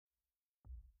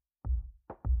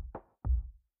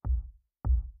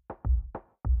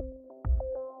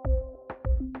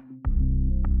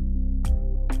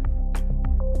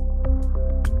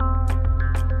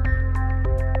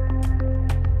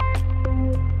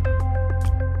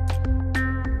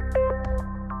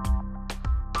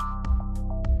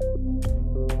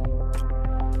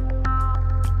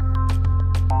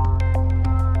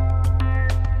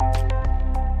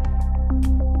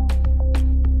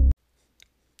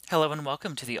Hello and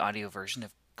welcome to the audio version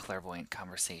of Clairvoyant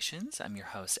Conversations. I'm your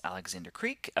host, Alexander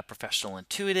Creek, a professional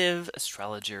intuitive,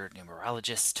 astrologer,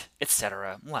 numerologist,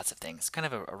 etc. Lots of things. Kind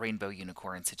of a rainbow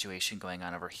unicorn situation going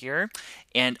on over here.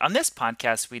 And on this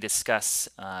podcast, we discuss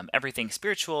everything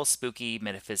spiritual, spooky,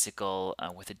 metaphysical,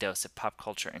 with a dose of pop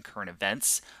culture and current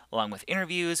events, along with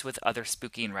interviews with other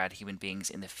spooky and rad human beings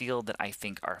in the field that I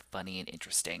think are funny and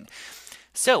interesting.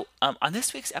 So, on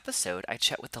this week's episode, I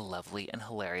chat with the lovely and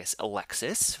hilarious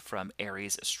Alexis from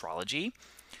Ayyries Astrology,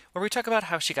 where we talk about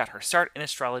how she got her start in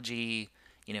astrology,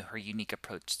 her unique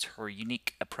approach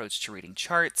to reading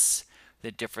charts,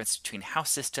 the difference between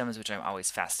house systems, which I'm always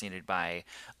fascinated by,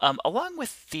 along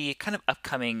with the kind of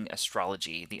upcoming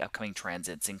astrology, the upcoming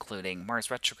transits, including Mars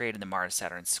retrograde and the Mars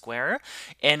Saturn square.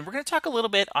 And we're going to talk a little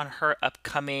bit on her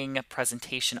upcoming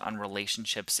presentation on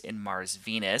relationships in Mars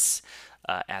Venus.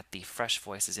 At the Fresh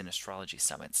Voices in Astrology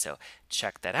Summit. So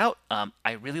check that out.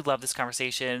 I really love this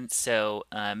conversation. So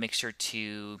make sure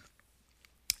to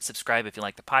subscribe if you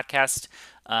like the podcast.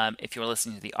 If you're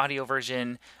listening to the audio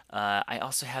version, I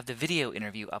also have the video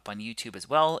interview up on YouTube as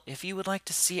well if you would like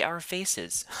to see our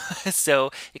faces. So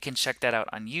you can check that out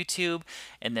on YouTube.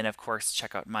 And then, of course,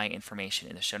 check out my information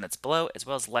in the show notes below, as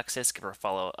well as Lexis. Give her a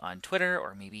follow on Twitter,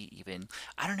 or maybe even,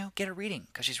 I don't know, get a reading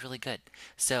because she's really good.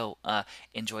 So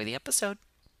enjoy the episode.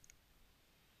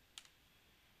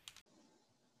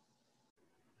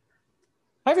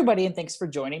 Hi, everybody, and thanks for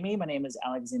joining me. My name is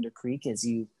Alexander Creek, as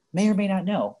you may or may not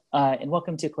know, and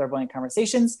welcome to Clairvoyant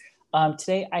Conversations.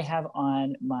 Today, I have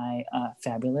on my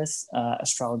fabulous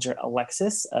astrologer,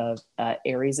 Alexis of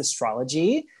Ayyries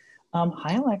Astrology.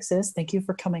 Hi, Alexis. Thank you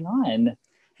for coming on.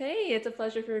 Hey, it's a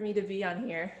pleasure for me to be on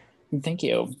here. Thank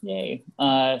you. Yay.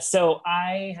 So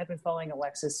I have been following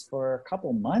Alexis for a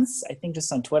couple months, I think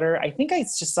just on Twitter. I think I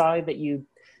just saw that you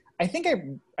I think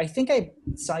I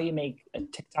saw you make a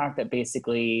TikTok that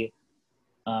basically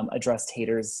addressed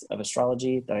haters of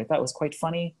astrology that I thought was quite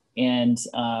funny, and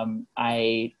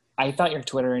I thought your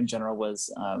Twitter in general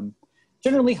was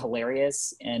generally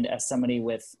hilarious. And as somebody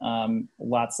with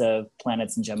lots of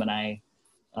planets in Gemini,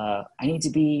 I need to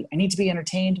be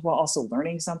entertained while also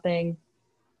learning something.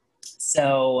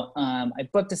 So I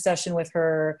booked a session with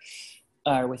her,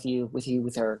 with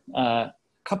her.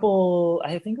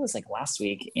 I think it was like last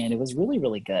week, and it was really,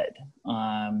 really good.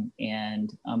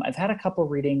 I've had a couple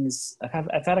readings.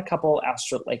 I've had a couple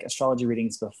astrology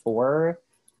readings before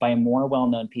by more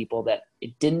well-known people that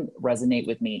it didn't resonate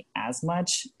with me as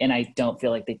much, and I don't feel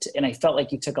like and I felt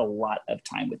like you took a lot of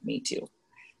time with me too.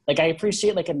 Like, I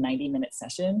appreciate like a 90-minute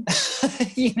session,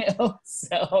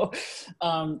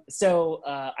 So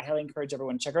I highly encourage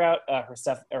everyone to check her out. Her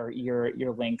stuff, or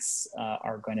your links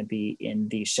are going to be in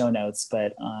the show notes.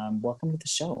 But welcome to the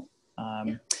show.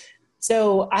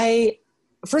 So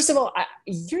first of all,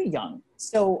 you're young,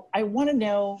 so I want to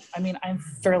know. I mean, I'm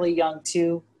fairly young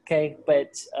too. Okay,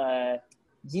 but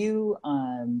you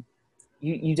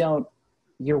don't.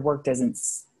 Your work doesn't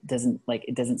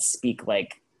speak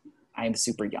like I'm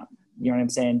super young. You know what I'm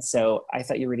saying? So I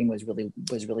thought your reading was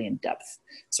really in depth.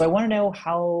 So I want to know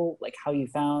how you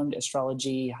found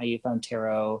astrology, how you found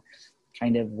tarot,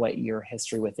 kind of what your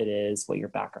history with it is, what your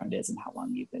background is, and how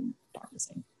long you've been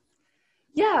practicing.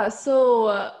 Yeah,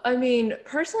 so I mean,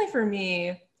 personally for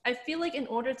me, I feel like in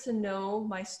order to know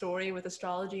my story with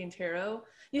astrology and tarot,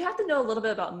 you have to know a little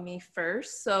bit about me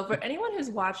first. So for anyone who's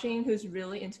watching who's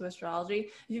really into astrology,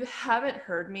 if you haven't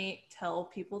heard me tell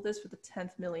people this for the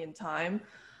 10th millionth time,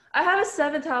 I have a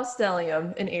 7th house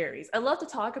stellium in Aries. I love to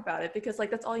talk about it because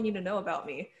that's all you need to know about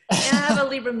me. And I have a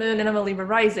Libra moon and I'm a Libra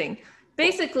rising.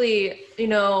 Basically,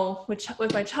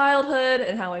 with my childhood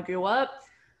and how I grew up,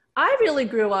 I really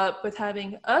grew up with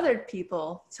having other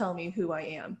people tell me who I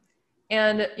am.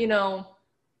 And,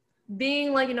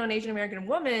 being an Asian American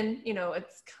woman,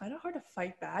 it's kind of hard to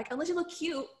fight back unless you look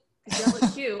cute. You gotta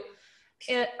look cute.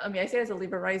 And I mean, I say as a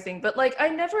Libra rising, but I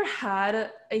never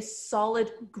had a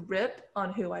solid grip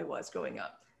on who I was growing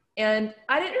up. And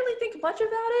I didn't really think much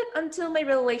about it until my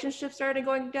relationship started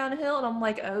going downhill. And I'm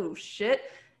like, oh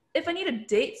shit, if I need to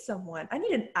date someone, I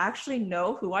need to actually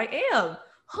know who I am.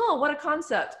 What a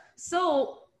concept.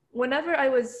 So whenever I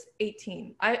was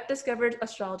 18, I discovered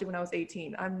astrology when I was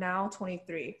 18. I'm now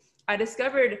 23. I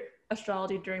discovered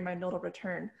astrology during my nodal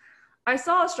return. I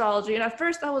saw astrology, and at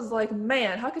first I was like,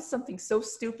 man, how could something so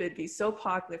stupid be so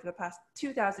popular for the past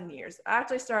 2,000 years? I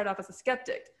actually started off as a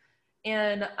skeptic,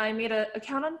 and I made an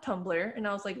account on Tumblr, and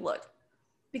I was like, look,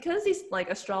 because these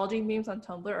astrology memes on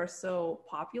Tumblr are so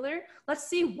popular, let's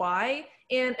see why.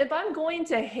 And if I'm going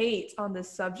to hate on this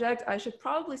subject, I should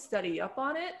probably study up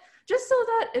on it, just so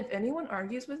that if anyone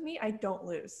argues with me, I don't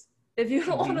lose. If you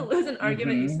don't want to lose an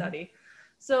argument, you study.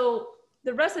 So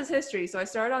the rest is history. So I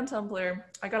started on Tumblr.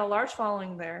 I got a large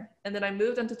following there. And then I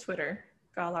moved onto Twitter,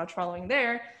 got a large following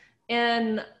there.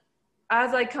 And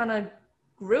as I kind of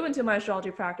grew into my astrology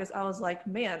practice, I was like,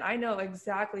 man, I know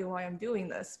exactly why I'm doing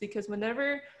this. Because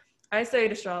whenever I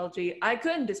studied astrology, I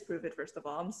couldn't disprove it, first of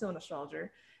all. I'm still an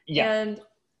astrologer. Yeah. And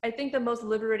I think the most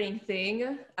liberating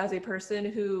thing as a person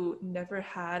who never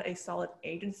had a solid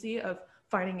agency of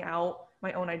finding out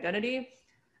my own identity,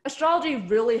 astrology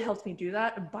really helped me do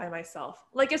that by myself.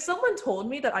 Like if someone told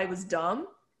me that I was dumb,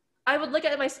 I would look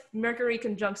at my Mercury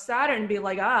conjunct Saturn and be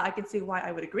like, I can see why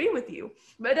I would agree with you.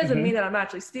 But it doesn't mean that I'm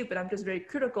actually stupid. I'm just very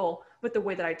critical with the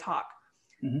way that I talk.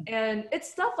 And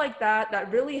it's stuff like that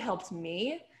that really helped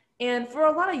me. And for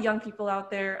a lot of young people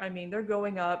out there, I mean, they're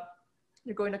growing up,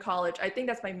 they're going to college. I think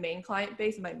that's my main client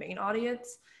base, my main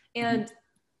audience. And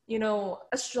you know,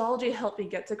 astrology helped me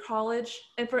get to college.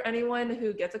 And for anyone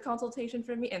who gets a consultation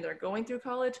from me and they're going through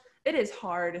college, it is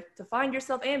hard to find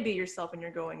yourself and be yourself when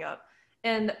you're growing up.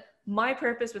 And my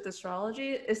purpose with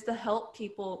astrology is to help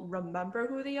people remember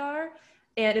who they are.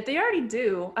 And if they already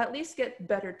do, at least get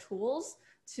better tools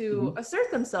to assert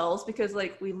themselves, because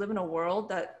like we live in a world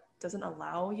that doesn't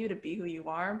allow you to be who you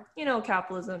are, you know,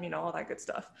 capitalism, you know, all that good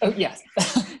stuff. Oh, yes.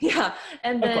 Yeah.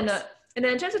 And then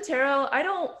in terms of tarot, I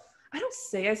don't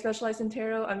say I specialize in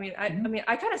tarot. I mean,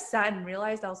 I kind of sat and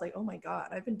realized, I was like, oh my God,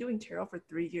 I've been doing tarot for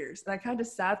 3 years. And I kind of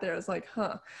sat there, I was like,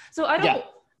 huh. So I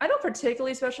don't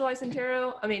particularly specialize in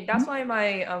tarot. I mean, that's why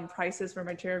my prices for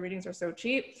my tarot readings are so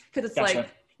cheap. Because it's like,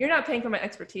 you're not paying for my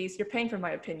expertise, you're paying for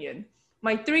my opinion.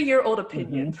 My 3-year-old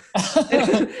opinion.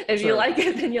 If you like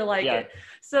it, then you like it.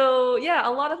 So yeah,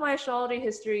 a lot of my astrology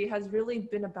history has really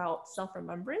been about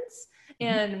self-remembrance.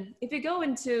 And if you go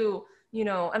into, you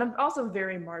know, and I'm also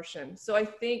very Martian. So I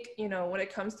think, you know, when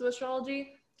it comes to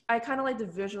astrology, I kind of like to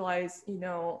visualize, you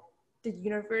know, the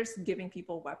universe giving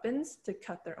people weapons to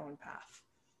cut their own path.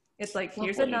 It's like,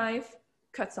 here's a knife,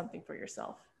 cut something for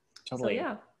yourself. So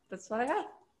yeah, that's what I have.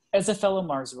 As a fellow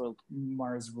Mars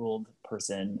ruled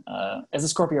person, as a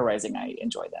Scorpio rising, I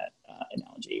enjoy that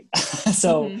analogy.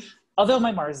 So although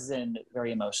my Mars is in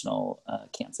very emotional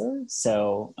Cancer,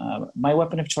 so my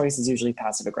weapon of choice is usually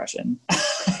passive aggression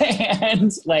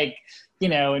and like, you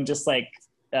know, and just like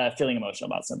feeling emotional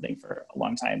about something for a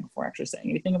long time before actually saying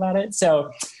anything about it.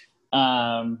 So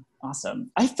awesome.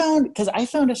 I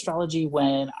found astrology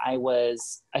when I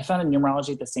found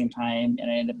numerology at the same time,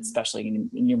 and I ended up especially in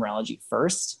numerology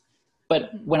first, but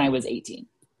when I was 18,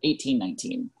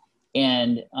 19.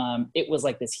 And it was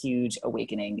like this huge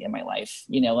awakening in my life,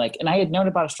 you know, like, and I had known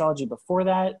about astrology before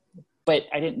that, but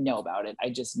I didn't know about it. I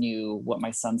just knew what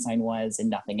my sun sign was and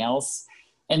nothing else.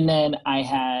 And then I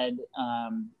had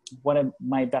one of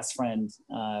my best friends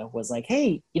was like,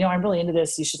 hey, you know, I'm really into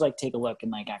this. You should like take a look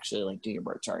and like actually like do your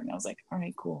birth chart. And I was like, all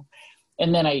right, cool.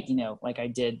 And then I, you know, like I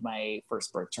did my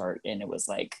first birth chart, and it was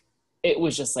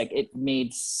just like, it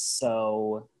made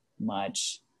so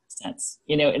much sense,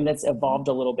 you know, and that's evolved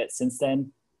a little bit since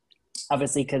then,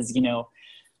 obviously, because, you know,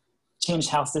 changed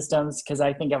house systems, because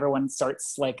I think everyone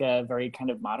starts like a very kind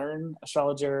of modern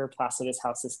astrologer, Placidus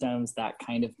house systems, that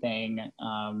kind of thing.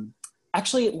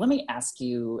 Actually, let me ask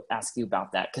you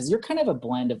about that, because you're kind of a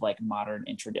blend of like modern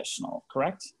and traditional,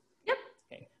 correct? Yep.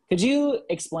 Okay. Could you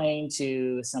explain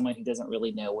to someone who doesn't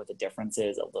really know what the difference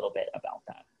is a little bit about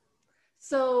that?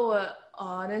 So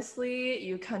honestly,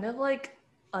 you kind of like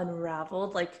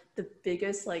unraveled like the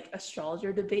biggest like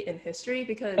astrologer debate in history,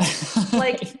 because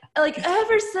like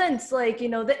ever since like, you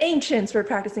know, the ancients were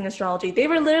practicing astrology, they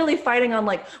were literally fighting on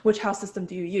like, which house system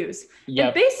do you use?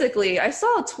 And basically I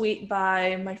saw a tweet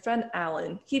by my friend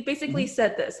Alan. He basically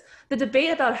said this: the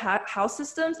debate about house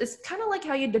systems is kind of like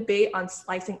how you debate on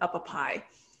slicing up a pie.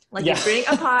 Like you bring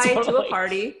a pie to a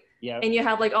party, and you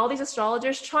have like all these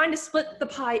astrologers trying to split the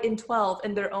pie in 12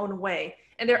 in their own way.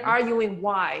 And they're arguing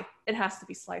why it has to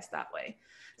be sliced that way.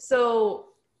 So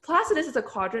Placidus is a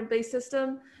quadrant-based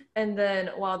system. And then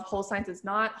while the whole science is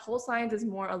not, whole science is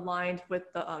more aligned with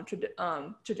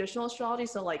the traditional astrology,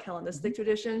 so like Hellenistic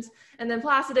traditions. And then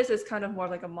Placidus is kind of more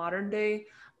like a modern day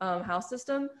house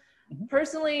system.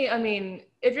 Personally, I mean,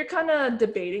 if you're kind of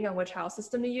debating on which house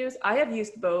system to use, I have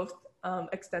used both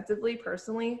extensively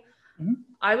personally.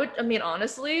 I mean,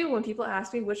 honestly, when people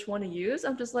ask me which one to use,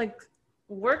 I'm just like,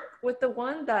 work with the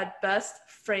one that best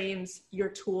frames your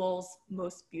tools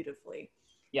most beautifully.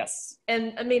 Yes.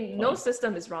 And I mean, no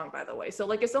system is wrong, by the way. So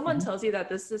like if someone tells you that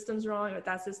this system's wrong or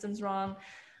that system's wrong,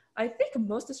 I think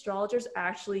most astrologers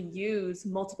actually use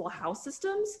multiple house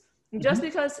systems, just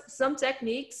because some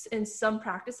techniques and some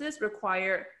practices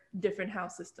require different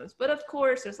house systems. But of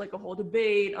course, there's like a whole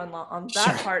debate on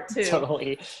that part too.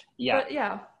 Totally. Yeah. But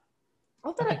yeah.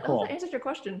 Okay, I hope that cool. answers your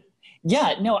question.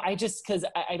 Yeah, no, I just because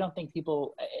I don't think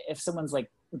people, if someone's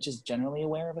like just generally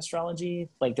aware of astrology,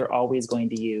 like they're always going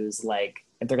to use like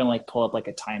if they're gonna like pull up like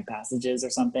a time passages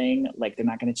or something, like they're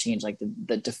not gonna change like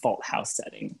the default house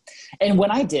setting. And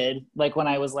when I did, like when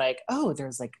I was like, oh,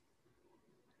 there's like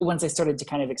once I started to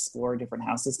kind of explore different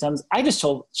house systems, I just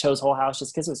chose whole house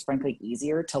just because it was frankly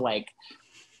easier to like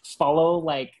follow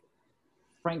like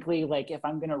frankly like if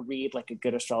I'm gonna read like a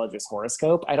good astrologer's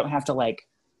horoscope, I don't have to like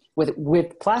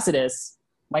with Placidus,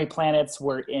 my planets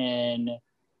were in.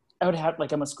 I would have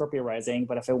like I'm a Scorpio rising,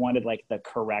 but if I wanted like the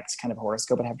correct kind of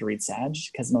horoscope, I'd have to read Sag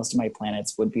because most of my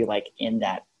planets would be like in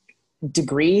that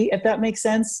degree, if that makes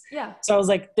sense. Yeah. So I was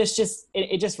like, this just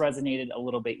it just resonated a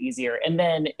little bit easier. And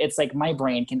then it's like my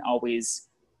moon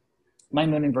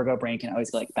and Virgo brain can always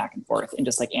go like back and forth and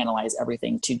just like analyze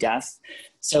everything to death.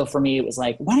 So for me, it was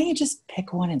like, why don't you just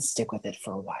pick one and stick with it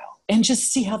for a while and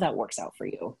just see how that works out for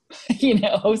you, you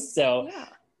know? So Yeah.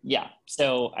 yeah.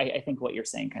 So I think what you're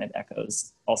saying kind of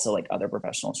echoes also like other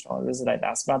professional astrologers that I've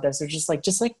asked about this. They're just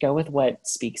like go with what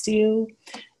speaks to you.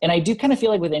 And I do kind of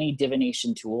feel like with any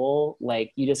divination tool,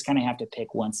 like you just kind of have to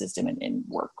pick one system and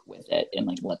work with it and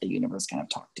like let the universe kind of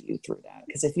talk to you through that.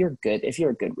 Because if you're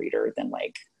a good reader, then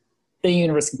like the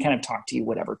universe can kind of talk to you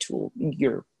whatever tool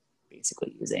you're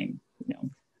basically using, you know.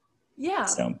 Yeah.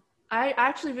 So I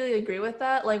actually really agree with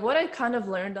that. Like what I kind of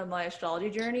learned on my astrology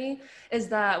journey is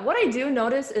that what I do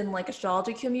notice in like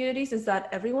astrology communities is that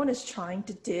everyone is trying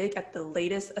to dig at the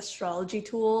latest astrology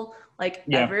tool like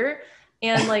yeah. ever.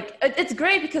 And like it's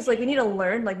great because like we need to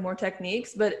learn like more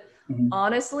techniques, but Mm-hmm.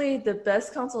 honestly, the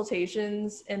best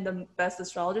consultations and the best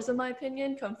astrologers, in my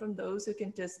opinion, come from those who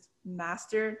can just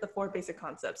master the four basic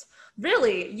concepts.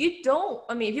 Really, you don't,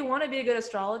 I mean, if you want to be a good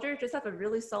astrologer, just have a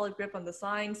really solid grip on the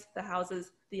signs, the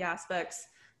houses, the aspects,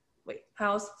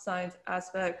 house, signs,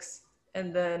 aspects,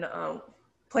 and then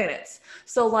planets.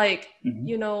 So like, Mm-hmm.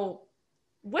 you know,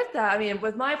 with that, I mean,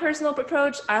 with my personal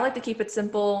approach, I like to keep it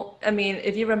simple. I mean,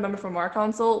 if you remember from our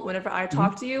consult, whenever I Mm-hmm.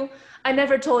 talk to you, I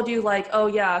never told you like, oh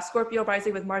yeah, Scorpio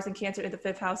rising with Mars and Cancer in the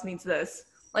fifth house means this.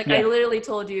 Like I Yeah. literally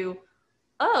told you,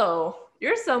 oh,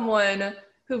 you're someone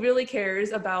who really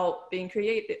cares about being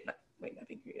creative. Wait, not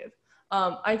being creative.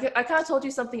 I kind of told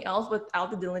you something else without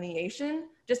the delineation,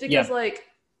 just because Yeah. like,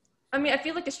 I mean, I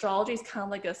feel like astrology is kind of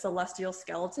like a celestial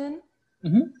skeleton.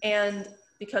 Mm-hmm. And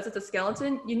because it's a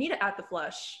skeleton, you need to add the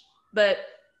flesh, but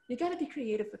you got to be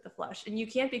creative with the flesh. And you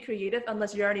can't be creative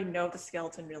unless you already know the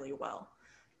skeleton really well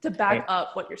to back Right.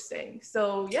 up what you're saying.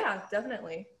 So yeah,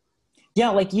 definitely. Yeah,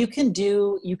 like you can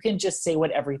just say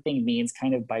what everything means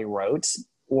kind of by rote,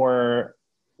 or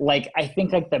like I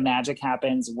think like the magic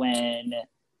happens when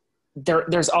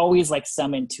there's always like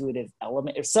some intuitive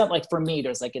element. If some like for me,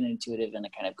 there's like an intuitive and a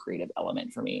kind of creative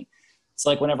element for me. So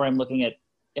like whenever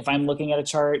if I'm looking at a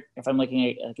chart, if I'm looking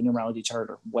at like a numerology chart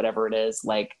or whatever it is,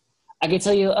 like I could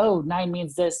tell you, oh, nine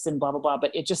means this and blah blah blah,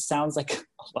 but it just sounds like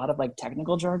a lot of like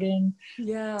technical jargon. So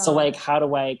Yeah. like how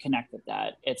do I connect with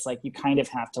that? It's like you kind of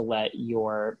have to let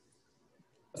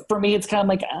for me it's kind of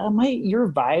like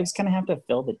your vibes kind of have to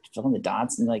fill in the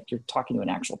dots, and like you're talking to an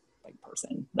actual like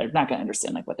person. They're not going to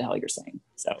understand like what the hell you're saying.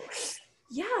 So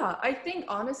Yeah, I think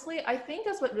honestly, I think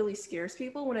that's what really scares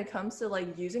people when it comes to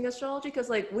like using astrology. Because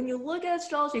like when you look at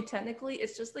astrology, technically,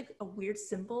 it's just like a weird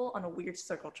symbol on a weird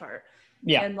circle chart.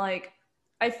 yeah. And like,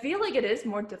 I feel like it is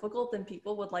more difficult than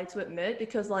people would like to admit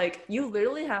because like you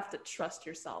literally have to trust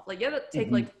yourself. Like you have to take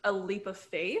Mm-hmm. like a leap of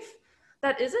faith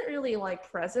that isn't really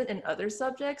like present in other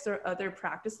subjects or other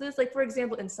practices. Like for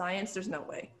example, in science, there's no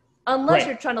way. Unless Right.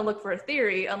 you're trying to look for a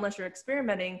theory, unless you're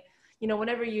experimenting, you know,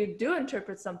 whenever you do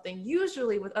interpret something,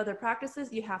 usually with other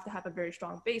practices, you have to have a very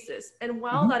strong basis. And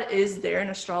while Mm-hmm. that is there in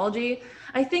astrology,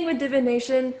 I think with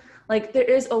divination, like there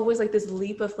is always like this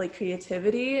leap of like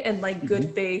creativity and like good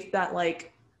Mm-hmm. faith that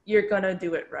like you're gonna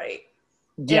do it right.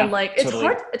 And Yeah, like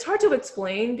totally. it's hard to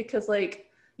explain because like,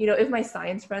 you know, if my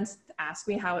science friends ask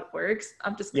me how it works,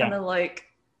 I'm just kind Yeah. of like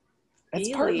It's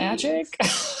part feelings. magic.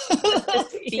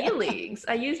 It's Yeah. feelings.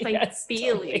 I use my Yes, totally.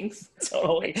 feelings.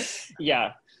 Totally.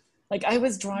 Yeah. Like I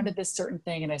was drawn to this certain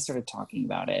thing and I started talking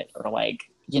about it, or like,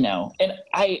 you know, and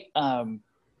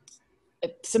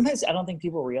sometimes I don't think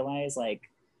people realize like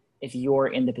if you're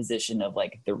in the position of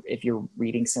like if you're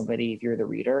reading somebody, if you're the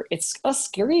reader, it's a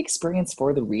scary experience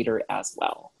for the reader as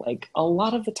well. Like a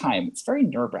lot of the time it's very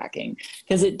nerve-wracking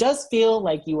because it does feel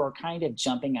like you are kind of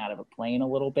jumping out of a plane a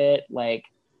little bit. Like,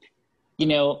 you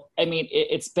know, I mean,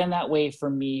 it's been that way for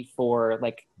me for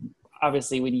like,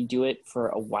 obviously when you do it for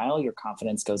a while, your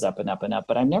confidence goes up and up and up,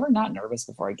 but I'm never not nervous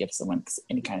before I give someone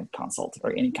any kind of consult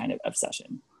or any kind of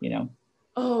obsession, you know?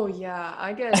 Oh yeah,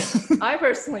 I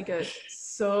personally get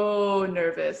so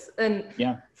nervous. And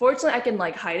Yeah. fortunately, I can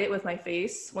like hide it with my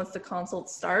face once the consult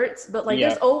starts. But like, Yeah.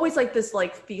 there's always like this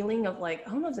like feeling of like,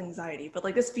 I don't know if it's anxiety, but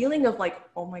like this feeling of like,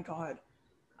 oh my God,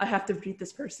 I have to read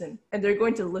this person and they're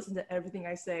going to listen to everything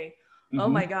I say. Oh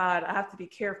my Mm-hmm. God, I have to be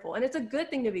careful. And it's a good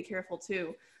thing to be careful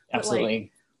too. But like,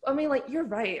 Absolutely. I mean, like, you're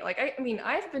right. Like, I mean,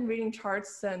 I've been reading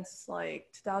charts since like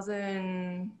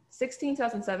 2016,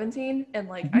 2017, and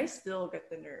like, Mhm. I still get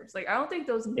the nerves. Like, I don't think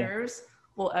those Yeah. nerves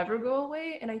will ever go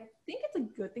away. And I think it's a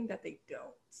good thing that they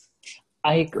don't.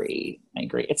 I agree. I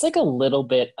agree. It's like a little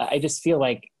bit, I just feel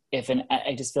like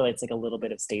I just feel like it's like a little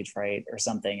bit of stage fright or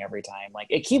something every time. Like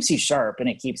it keeps you sharp and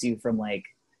it keeps you from like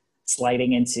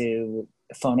sliding into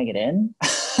phoning it in,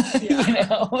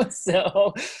 Yeah.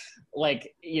 So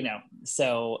like,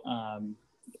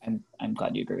 I'm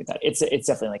glad you agree with that. It's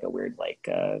definitely like a weird, like,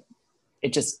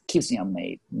 it just keeps me on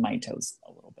my toes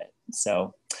a little bit.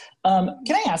 So, can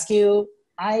I ask you,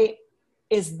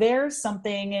 is there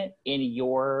something in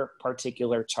your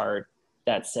particular chart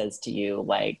that says to you,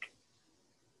 like,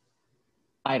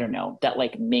 I don't know, that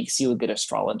like makes you a good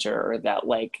astrologer, or that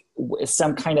like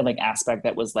some kind of like aspect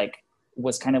that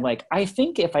was kind of like, I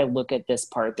think if I look at this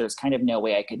part, there's kind of no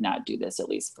way I could not do this, at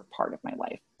least for part of my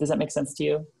life. Does that make sense to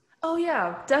you? Oh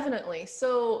yeah, definitely.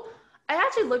 So I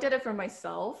actually looked at it for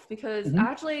myself because Mm-hmm.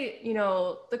 actually, you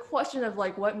know, the question of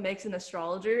like what makes an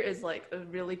astrologer is like a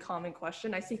really common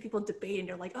question. I see people debate and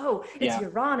they're like, oh, it's Yeah.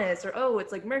 Uranus or oh,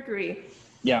 it's like Mercury.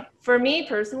 Yeah. For me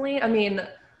personally, I mean,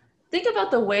 think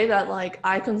about the way that like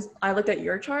I looked at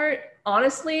your chart.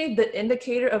 Honestly, the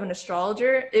indicator of an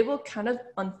astrologer, it will kind of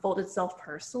unfold itself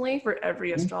personally for every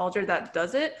Mm-hmm. astrologer that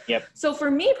does it. Yep. So for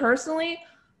me personally,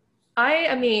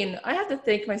 I mean, I have to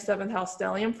thank my seventh house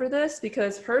stellium for this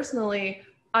because personally,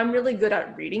 I'm really good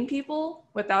at reading people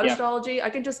without Yeah. astrology. I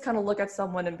can just kind of look at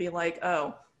someone and be like,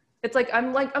 oh, it's like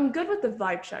I'm good with the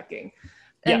vibe checking.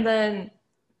 Yeah. And then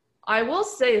I will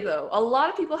say though, a lot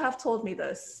of people have told me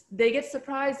this. They get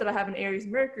surprised that I have an Aries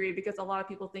Mercury because a lot of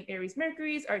people think Aries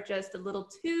Mercuries are just a little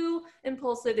too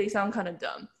impulsive. They sound kind of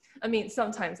dumb. I mean,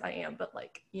 sometimes I am, but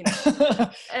like, you know.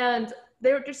 And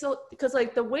they were just so, because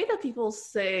like the way that people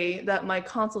say that my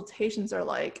consultations are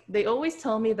like, they always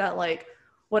tell me that like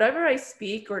whatever I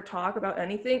speak or talk about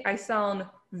anything, I sound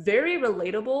very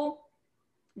relatable,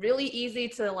 really easy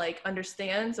to like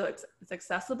understand, so it's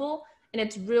accessible, and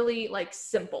it's really like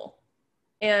simple.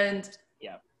 And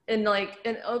Yeah. and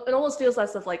it almost feels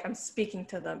as if like I'm speaking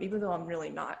to them, even though I'm really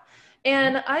not. Mhm.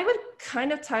 And I would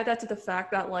kind of tie that to the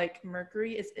fact that like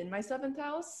Mercury is in my seventh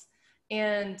house.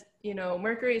 And, you know,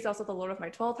 Mercury is also the lord of my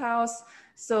 12th house.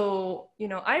 So, you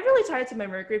know, I really tie it to my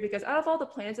Mercury because out of all the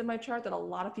planets in my chart that a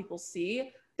lot of people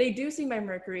see, they do see my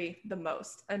Mercury the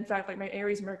most. In fact, like my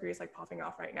Aries Mercury is like popping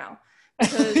off right now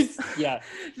because, Yeah.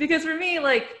 because for me,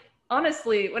 like,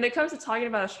 honestly, when it comes to talking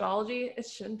about astrology, it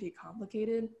shouldn't be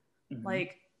complicated. Mhm.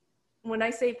 Like, when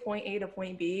I say point A to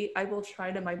point B, I will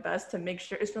try to my best to make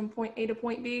sure it's from point A to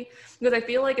point B, because I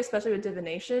feel like, especially with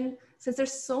divination, since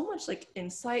there's so much like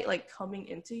insight like coming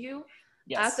into you,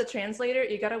 as the Yes. translator,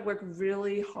 you got to work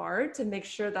really hard to make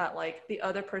sure that like the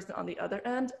other person on the other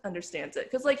end understands it.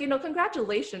 Because like, you know,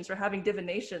 congratulations for having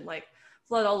divination like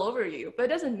flood all over you, but it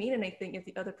doesn't mean anything if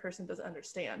the other person doesn't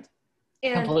understand.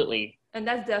 And Completely. and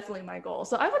that's definitely my goal.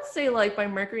 So I would say like my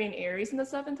Mercury and Aries in the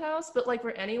seventh house, but like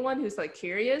for anyone who's like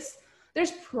curious,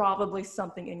 there's probably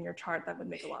something in your chart that would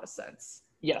make a lot of sense.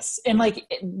 Yes. And like,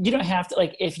 you don't have to,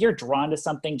 like, if you're drawn to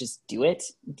something, just do it.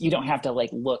 You don't have to like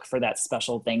look for that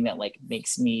special thing that like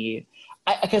makes me,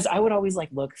 because I would always like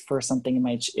look for something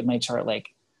in my chart,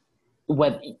 like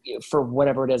what, for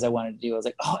whatever it is I wanted to do. I was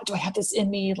like, oh, do I have this in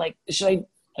me? Like, should I,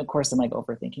 of course I'm like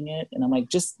overthinking it. And I'm like,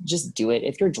 just do it.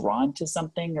 If you're drawn to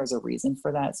something, there's a reason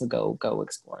for that. So go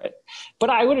explore it. But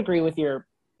I would agree with your,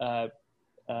 uh,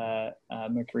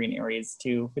 Mercury and Aries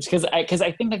too, which because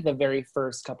I think like the very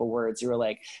first couple words you were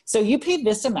like, so you paid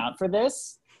this amount for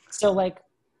this, so like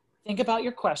think about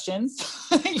your questions,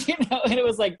 and it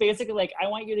was like basically like I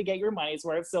want you to get your money's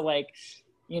worth, so like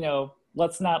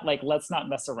let's not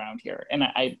mess around here, and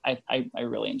I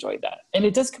really enjoyed that, and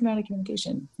it does come out of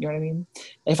communication. You know what I mean?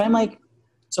 If I'm like,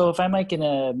 so if I'm like in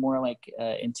a more like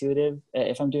intuitive,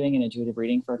 if I'm doing an intuitive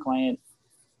reading for a client,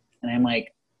 and I'm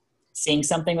like seeing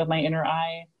something with my inner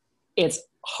eye, it's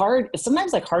hard. It's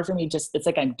sometimes like hard for me. Just, it's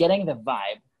like I'm getting the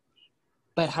vibe,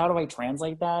 but how do I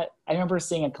translate that? I remember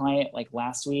seeing a client like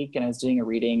last week, and I was doing a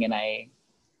reading, and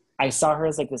I saw her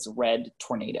as like this red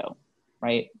tornado,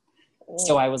 right?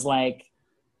 So Oh. I was like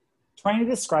trying to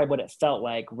describe what it felt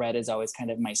like. Red is always kind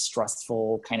of my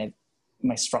stressful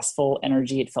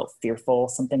energy. It felt fearful,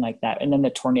 something like that. And then the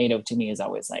tornado to me is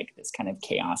always like this kind of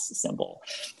chaos symbol.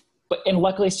 and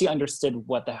luckily she understood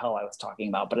what the hell I was talking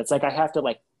about. But it's like, I have to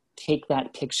like take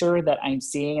that picture that I'm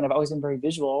seeing, and I've always been very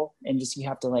visual, and just, you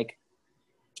have to like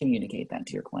communicate that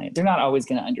to your client. They're not always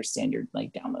going to understand your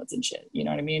like downloads and shit. You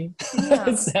know what I mean?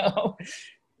 Yeah. So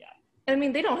yeah. I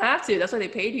mean, they don't have to. That's why they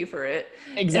paid you for it.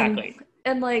 Exactly.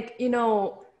 And like, you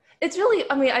know, it's really,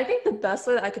 I mean, I think the best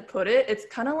way that I could put it, it's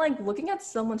kind of like looking at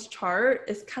someone's chart.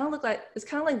 It's kind of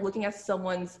like looking at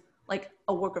someone's like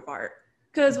a work of art.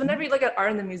 Because whenever you look at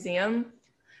art in the museum,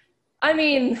 I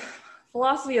mean,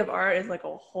 philosophy of art is like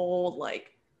a whole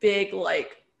like big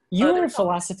like. You were a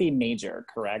philosophy major,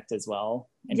 correct, as well,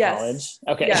 in college?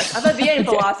 Okay. Yes, I have a BA in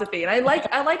philosophy, and I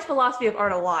liked philosophy of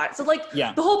art a lot. So like,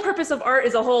 the whole purpose of art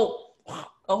is a whole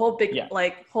big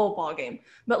like whole ball game.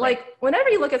 But like, whenever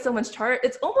you look at someone's chart,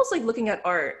 it's almost like looking at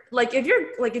art. Like if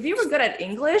you were good at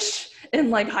English in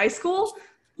like high school,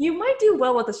 you might do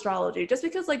well with astrology, just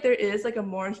because like there is like a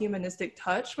more humanistic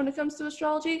touch when it comes to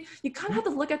astrology. You kind of have to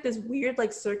look at this weird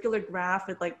like circular graph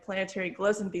with like planetary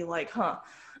glyphs and be like,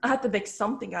 I have to make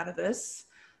something out of this.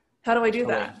 How do I do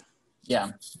that?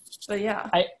 Yeah. But yeah.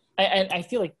 I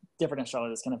feel like different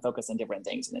astrologers kind of focus on different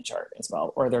things in the chart as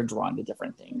well, or they're drawn to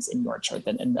different things in your chart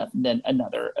than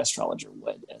another astrologer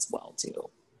would as well too.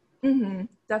 Mm-hmm.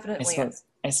 Definitely.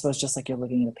 I suppose just like you're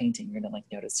looking at a painting, you're gonna like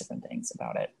notice different things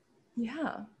about it.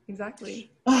 Yeah,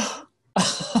 exactly.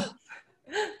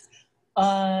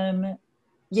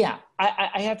 Yeah,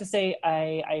 I have to say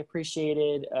I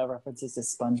appreciated references to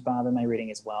SpongeBob in my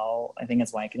reading as well. I think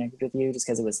that's why I connected with you, just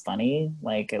because it was funny.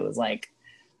 Like, it was like,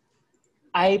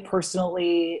 I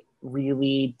personally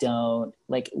really don't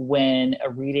like when a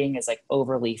reading is like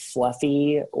overly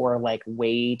fluffy or like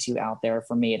way too out there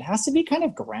for me. It has to be kind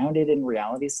of grounded in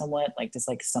reality somewhat, like just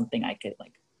like something I could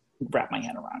like wrap my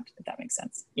head around, if that makes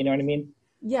sense. You know what I mean?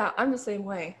 Yeah, I'm the same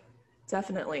way.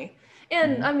 Definitely.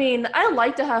 And I mean, I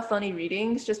like to have funny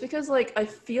readings just because like I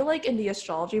feel like in the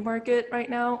astrology market right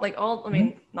now, like I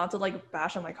mean, not to like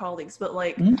bash on my colleagues, but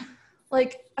like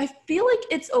I feel like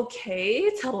it's okay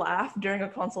to laugh during a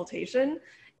consultation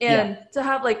and to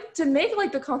have like to make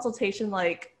like the consultation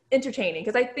like entertaining,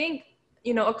 because I think,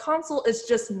 you know, a consult is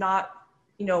just not,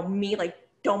 you know, me like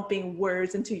dumping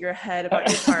words into your head about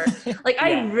your chart. Like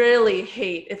I really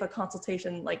hate if a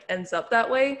consultation like ends up that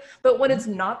way. But when it's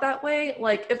not that way,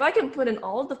 like if I can put in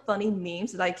all of the funny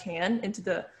memes that I can into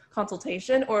the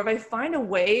consultation, or if I find a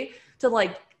way to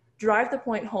like drive the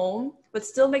point home but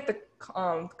still make the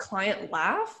client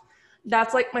laugh,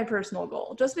 that's like my personal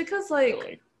goal. Just because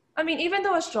like I mean, even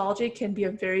though astrology can be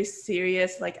a very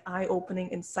serious, like eye-opening,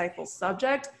 insightful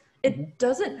subject, it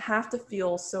doesn't have to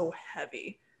feel so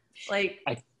heavy. Like,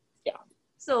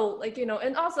 so like, you know,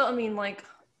 and also, I mean, like,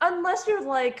 unless you're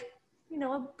like, you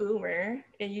know, a boomer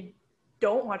and you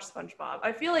don't watch SpongeBob,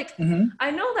 I feel like,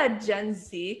 I know that Gen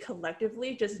Z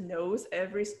collectively just knows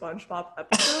every SpongeBob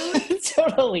episode.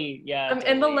 Totally, yeah.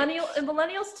 And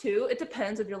millennials too. It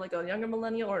depends if you're like a younger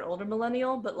millennial or an older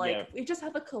millennial, but like, we just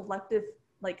have a collective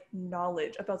like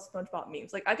knowledge about SpongeBob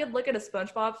memes. Like I could look at a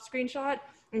SpongeBob screenshot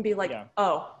and be like,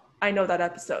 oh, I know that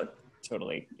episode.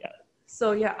 Totally, yeah.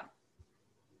 So yeah.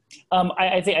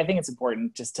 I think it's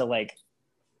important just to like,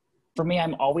 for me,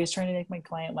 I'm always trying to make my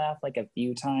client laugh like a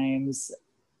few times.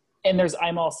 And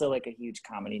I'm also like a huge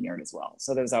comedy nerd as well.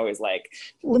 So there's always like,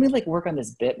 let me like work on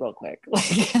this bit real quick,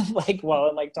 like while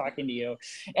I'm like talking to you.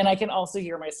 And I can also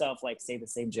hear myself like say the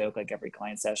same joke like every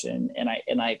client session. And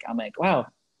I'm like, wow,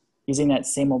 using that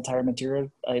same old tired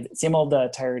material,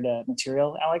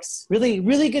 Alex. Really,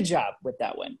 really good job with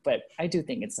that one. But I do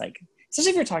think it's like,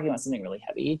 especially if you're talking about something really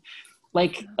heavy,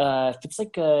 like if it's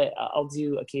like I'll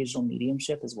do occasional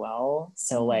mediumship as well.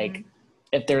 So like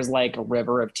if there's like a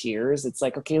river of tears, it's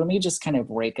like, okay, let me just kind of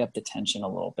break up the tension a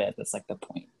little bit. That's like the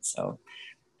point. So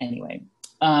anyway,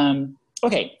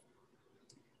 okay,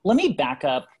 let me back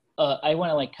up. I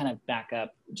want to like kind of back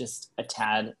up just a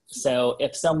tad. So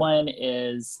if someone's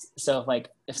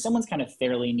kind of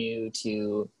fairly new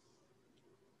to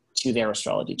their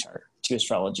astrology chart, to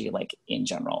astrology like in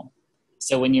general.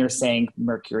 So when you're saying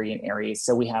Mercury and Aries,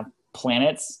 so we have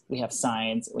planets, we have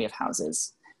signs, we have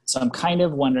houses. So I'm kind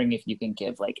of wondering if you can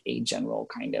give like a general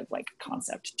kind of like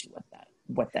concept to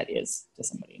what that is to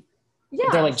somebody. Yeah.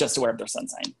 If they're like just aware of their sun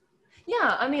sign.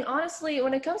 Yeah, I mean, honestly,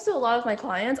 when it comes to a lot of my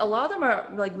clients, a lot of them are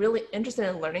like really interested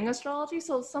in learning astrology.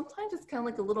 So sometimes it's kind of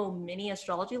like a little mini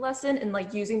astrology lesson and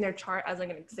like using their chart as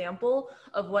like an example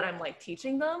of what I'm like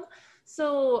teaching them.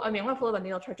 So, I mean, I'm gonna pull up a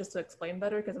natal chart just to explain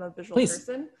better because I'm a visual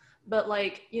person. But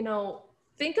like, you know,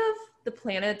 think of the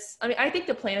planets. I mean, I think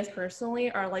the planets personally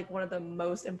are like one of the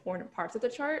most important parts of the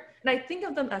chart. And I think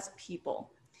of them as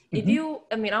people. if you,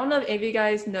 I mean, I don't know if any of you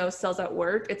guys know Cells at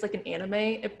Work. It's like an anime.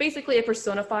 It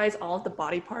personifies all of the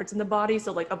body parts in the body.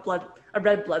 So like a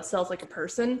red blood cell is like a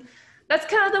person. That's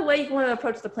kind of the way you want to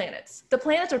approach the planets. The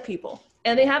planets are people,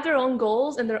 and they have their own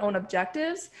goals and their own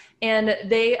objectives, and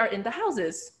they are in the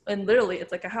houses. And literally,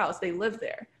 it's like a house. They live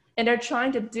there, and they're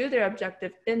trying to do their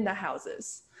objective in the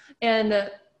houses. And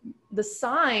the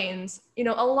signs, you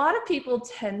know, a lot of people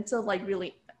tend to like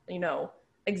really, you know,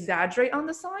 exaggerate on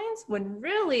the signs when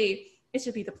really it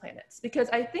should be the planets, because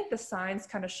I think the signs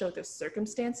kind of show the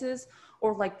circumstances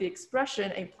or like the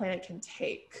expression a planet can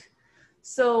take.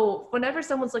 So whenever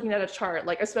someone's looking at a chart,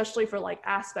 like especially for like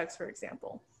aspects, for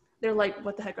example, they're like,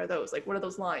 what the heck are those? Like, what are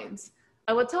those lines?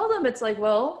 I would tell them it's like,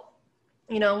 well,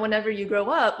 you know, whenever you grow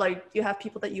up, like you have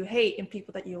people that you hate and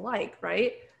people that you like,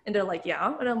 right? And they're like,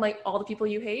 yeah. And I'm like, all the people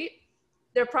you hate,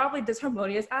 they're probably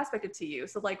disharmonious aspected to you.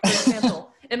 So like, for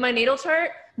example, in my natal chart,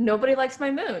 nobody likes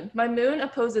my moon. My moon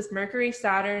opposes Mercury,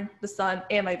 Saturn, the sun,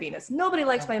 and my Venus. Nobody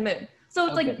likes my moon. So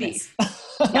it's like beef.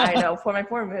 Yeah, I know, for my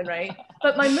poor moon, right?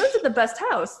 But my moon's in the best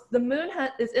house. The moon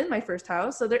is in my first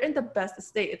house, so they're in the best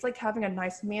estate. It's like having a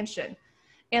nice mansion.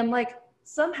 And like,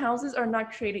 some houses are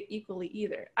not created equally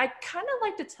either. I kind of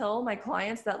like to tell my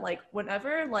clients that like,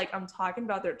 whenever like I'm talking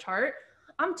about their chart,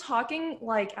 I'm talking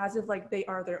like as if like they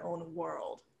are their own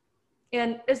world.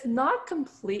 And it's not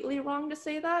completely wrong to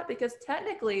say that, because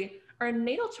technically our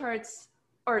natal charts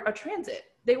are a transit.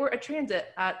 They were a transit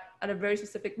at a very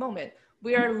specific moment.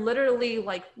 We are literally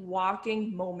like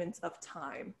walking moments of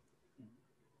time.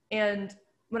 And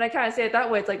when I kind of say it that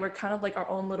way, it's like we're kind of like our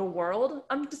own little world.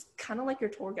 I'm just kind of like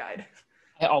your tour guide.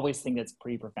 I always think that's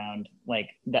pretty profound. Like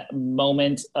that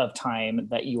moment of time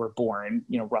that you were born,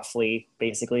 you know, roughly,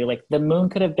 basically, like the moon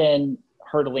could have been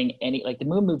hurtling like the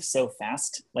moon moves so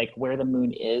fast, like where the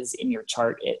moon is in your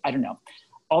chart, I don't know.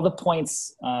 All the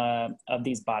points of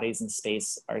these bodies in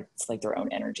space are, it's like their own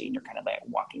energy, and you're kind of like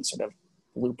walking sort of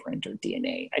blueprint or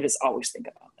DNA. I just always think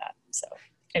about that. So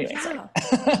anyway,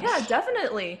 yeah. Yeah,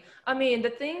 definitely. I mean, the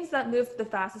things that move the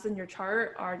fastest in your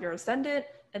chart are your ascendant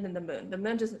and then the moon. The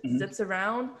moon just zips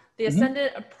around. The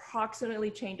ascendant approximately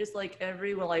changes like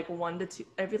every like 1 to 2,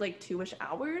 every like 2-ish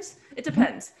hours. It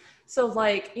depends. So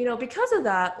like, you know, because of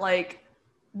that, like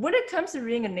when it comes to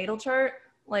reading a natal chart,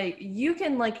 like you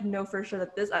can like know for sure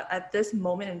that this at this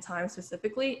moment in time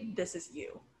specifically, this is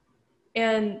you.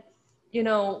 And you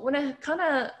know, when I kind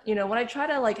of, you know, when I try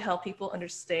to like help people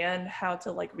understand how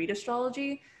to like read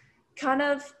astrology, kind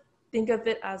of think of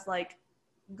it as like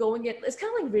going in, it's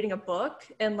kind of like reading a book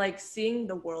and like seeing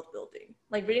the world building,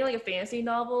 like reading like a fantasy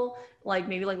novel, like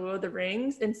maybe like Lord of the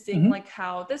Rings, and seeing like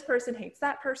how this person hates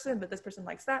that person, but this person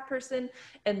likes that person.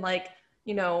 And like,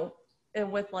 you know,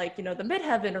 and with like, you know, the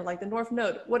midheaven or like the North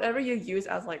Node, whatever you use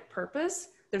as like purpose,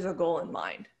 there's a goal in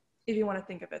mind, if you want to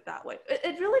think of it that way.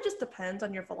 It really just depends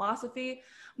on your philosophy.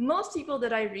 Most people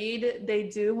that I read, they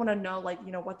do want to know like,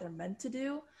 you know, what they're meant to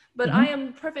do. But I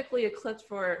am perfectly eclipsed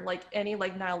for like any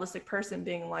like nihilistic person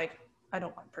being like, I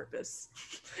don't want purpose.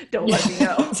 Don't let me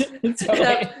know.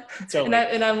 Totally.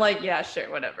 And I'm like, yeah,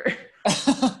 sure, whatever.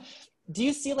 Do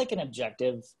you see like an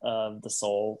objective of the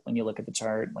soul when you look at the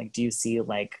chart? Like, do you see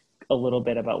like a little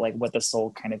bit about like what the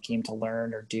soul kind of came to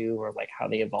learn or do, or like how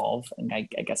they evolve? And I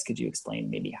guess, could you explain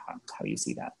maybe how you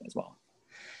see that as well?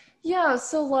 Yeah,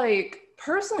 so like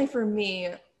personally for me,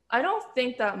 I don't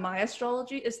think that my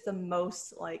astrology is the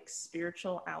most like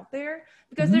spiritual out there,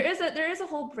 because there is a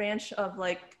whole branch of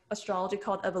like astrology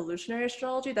called evolutionary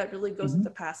astrology that really goes into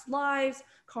past lives,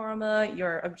 karma,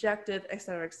 your objective, et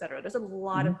cetera, et cetera. There's a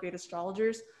lot of great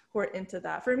astrologers who are into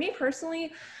that. For me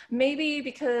personally, maybe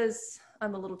because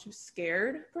I'm a little too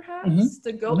scared perhaps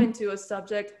to go into a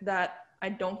subject that I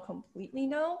don't completely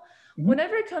know.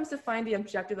 Whenever it comes to find the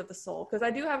objective of the soul, because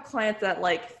I do have clients that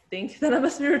like think that I'm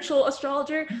a spiritual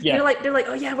astrologer. They're like,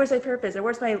 oh yeah, where's my purpose, or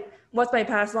what's my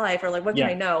past life, or like what can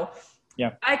I know?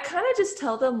 I kind of just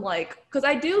tell them like, because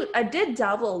I did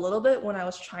dabble a little bit when I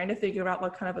was trying to figure out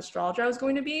what kind of astrologer I was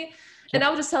going to be, and I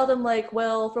would just tell them like,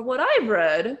 well, from what I've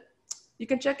read, you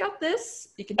can check out this,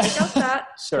 you can check out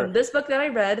that from this book that I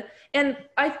read. And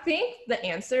I think the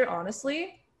answer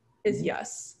honestly is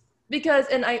yes. Because,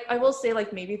 and I will say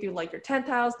like maybe through like your 10th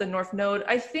house, the North Node,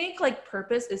 I think like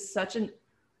purpose is such a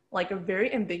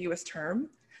very ambiguous term.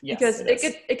 Yes, because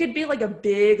it could be like a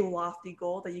big lofty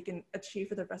goal that you can achieve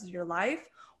for the rest of your life,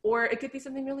 or it could be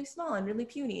something really small and really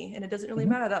puny and it doesn't really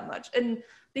matter that much. And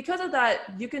because of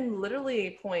that, you can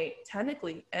literally point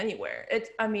technically anywhere.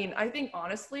 I think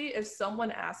honestly, if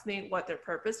someone asked me what their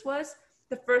purpose was,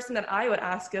 the first thing that I would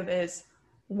ask them is,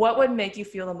 what would make you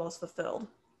feel the most fulfilled?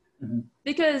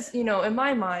 Because, you know, in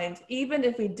my mind, even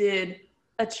if we did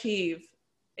achieve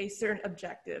a certain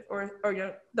objective or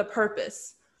the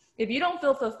purpose, if you don't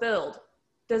feel fulfilled,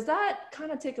 does that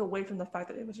kind of take away from the fact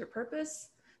that it was your purpose?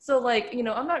 So like,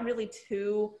 I'm not really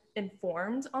too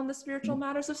informed on the spiritual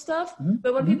matters of stuff,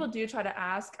 but when people do try to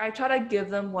ask, I try to give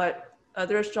them what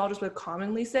other astrologers would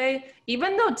commonly say,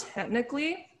 even though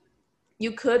technically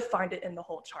you could find it in the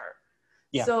whole chart.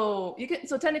 Yeah. So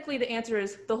technically the answer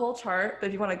is the whole chart, but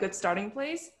if you want a good starting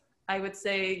place, I would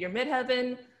say your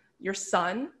midheaven, your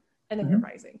sun, and then your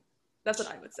rising. That's what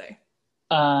I would say.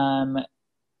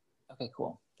 Okay,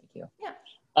 cool. Thank you.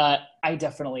 Yeah. I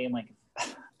definitely am like,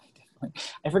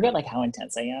 I forget like how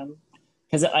intense I am.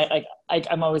 Because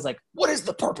I'm always like, what is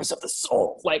the purpose of the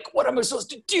soul? Like, what am I supposed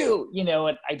to do?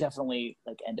 And I definitely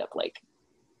like end up like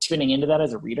tuning into that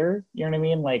as a reader. You know what I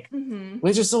mean? Like,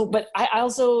 which is so, but I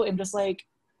also am just like,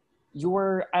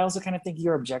 I also kind of think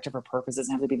your objective or purpose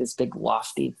doesn't have to be this big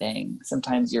lofty thing.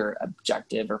 Sometimes your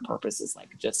objective or purpose is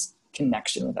like just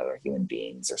connection with other human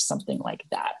beings or something like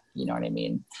that. You know what I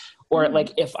mean? Or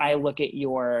like if I look at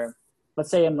let's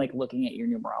say I'm like looking at your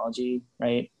numerology,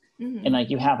 right? And like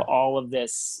you have all of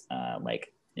this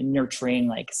like nurturing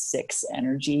like 6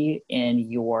 energy in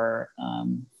your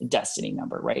destiny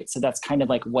number, right? So that's kind of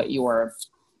like what your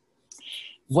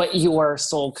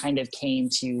soul kind of came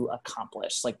to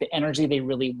accomplish, like the energy they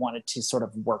really wanted to sort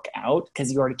of work out,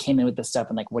 because you already came in with this stuff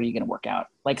and like, what are you going to work out?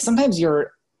 Like sometimes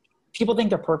people think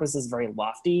their purpose is very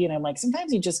lofty, and I'm like,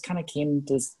 sometimes you just kind of came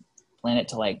to this planet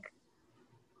to like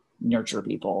nurture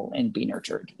people and be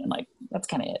nurtured, and like that's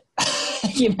kind of it.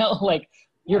 Like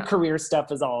your career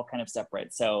stuff is all kind of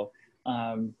separate. So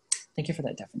thank you for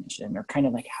that definition, or kind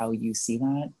of like how you see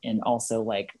that. And also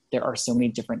like there are so many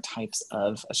different types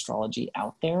of astrology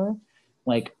out there.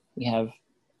 Like we have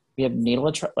natal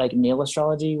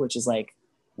astrology, which is like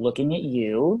looking at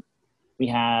you. We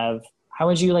have, how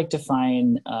would you like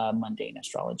define mundane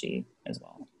astrology as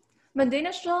well? Mundane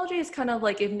astrology is kind of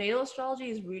like, if natal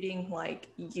astrology is reading like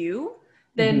you,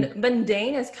 then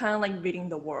mundane is kind of like reading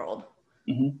the world.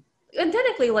 And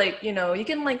technically, like, you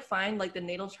can like find like the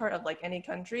natal chart of like any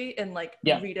country and like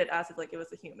read it as if like it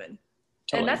was a human.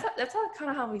 Totally. And that's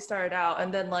kind of how we started out.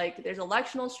 And then like there's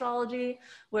electional astrology,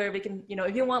 where we can,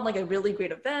 if you want like a really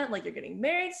great event, like you're getting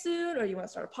married soon, or you want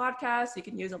to start a podcast, you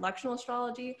can use electional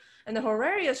astrology. And the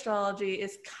horary astrology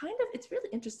is it's really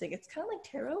interesting. It's kind of like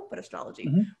tarot, but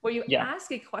astrology, where you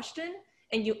ask a question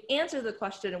and you answer the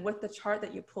question with the chart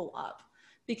that you pull up.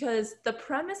 Because the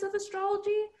premise of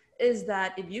astrology is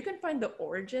that if you can find the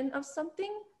origin of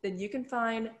something, then you can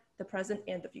find the present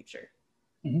and the future.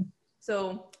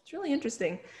 So it's really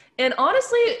interesting. And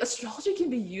honestly, astrology can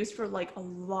be used for like a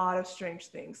lot of strange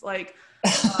things. Like,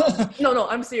 no,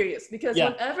 I'm serious. Because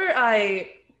whenever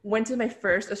I went to my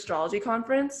first astrology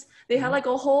conference, they had like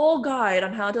a whole guide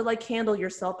on how to like handle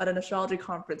yourself at an astrology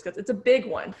conference, because it's a big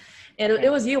one. And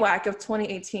it was UAC of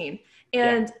 2018.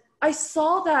 And I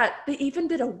saw that they even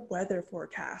did a weather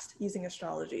forecast using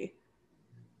astrology.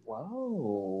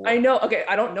 Whoa. I know. Okay,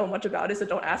 I don't know much about it, so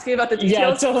don't ask me about the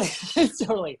details. Yeah,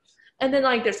 totally. And then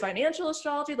like there's financial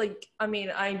astrology. Like, I mean,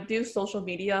 I do social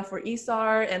media for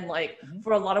ESAR and like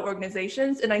for a lot of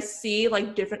organizations, and I see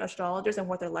like different astrologers and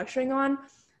what they're lecturing on.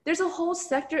 There's a whole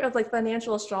sector of like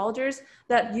financial astrologers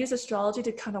that use astrology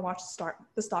to kind of watch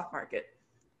the stock market.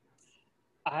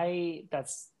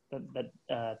 That's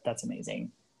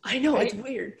amazing. I know, it's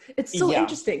weird. It's so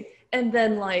interesting. And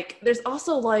then like there's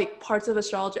also like parts of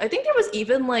astrology. I think there was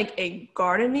even like a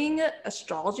gardening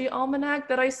astrology almanac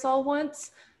that I saw once,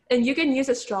 and you can use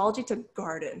astrology to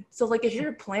garden. So like if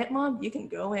you're a plant mom, you can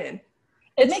go in.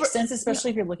 It makes sense, especially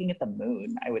if you're looking at the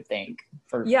moon, I would think.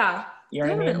 You know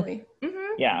definitely. What I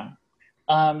mean? Yeah.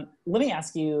 Let me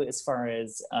ask you, as far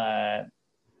as I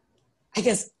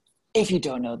guess if you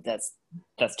don't know, that's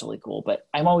totally cool. But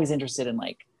I'm always interested in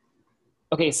like,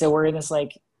 okay, so we're in this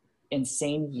like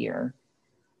insane year,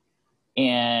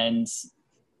 and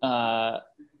I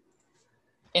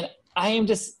am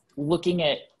just looking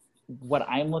at what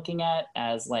I'm looking at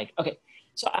as like, okay,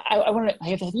 so I want to,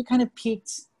 have you kind of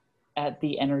peeked at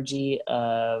the energy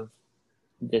of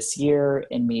this year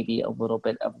and maybe a little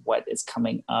bit of what is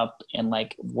coming up, and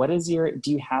like, do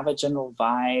you have a general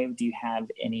vibe? Do you have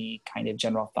any kind of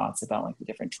general thoughts about like the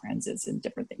different transits and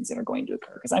different things that are going to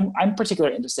occur? Because I'm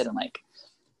particularly interested in like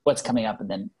what's coming up, and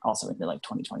then also into like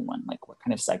 2021, like what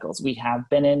kind of cycles we have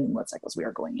been in and what cycles we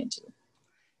are going into.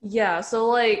 Yeah, so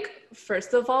like,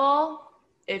 first of all,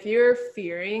 if you're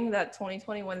fearing that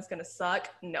 2021 is going to suck,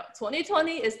 no,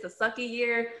 2020 is the sucky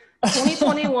year.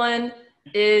 2021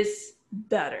 is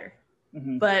better,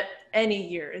 but any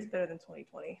year is better than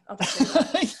 2020. I'll just say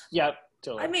that. Yep,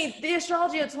 totally. I mean, the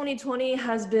astrology of 2020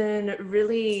 has been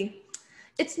really,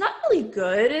 it's not really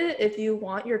good if you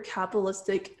want your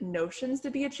capitalistic notions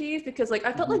to be achieved, because like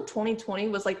I felt like 2020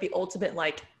 was like the ultimate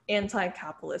like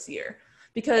anti-capitalist year,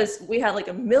 because we had like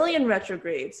a million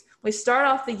retrogrades. We start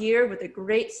off the year with a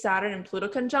great Saturn and Pluto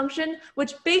conjunction,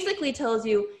 which basically tells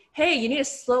you, hey, you need to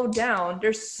slow down.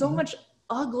 There's so much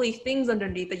ugly things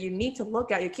underneath that you need to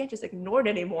look at. You can't just ignore it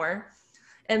anymore.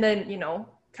 And then, you know,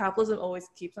 capitalism always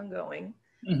keeps on going.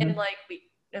 And like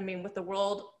with the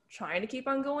world trying to keep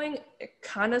on going, it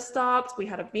kind of stopped. We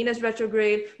had a Venus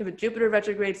retrograde, we have a Jupiter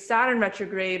retrograde, Saturn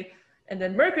retrograde, and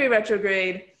then Mercury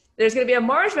retrograde. There's going to be a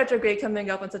Mars retrograde coming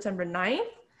up on September 9th.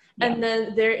 And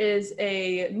then there is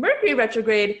a Mercury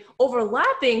retrograde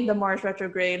overlapping the Mars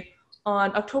retrograde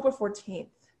on October 14th.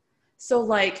 So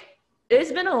like,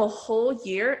 it's been a whole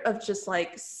year of just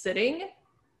like sitting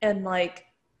and like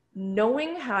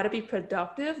knowing how to be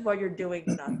productive while you're doing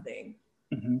nothing.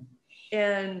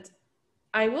 And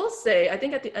I will say, I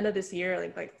think at the end of this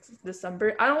year, like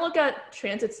December, I don't look at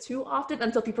transits too often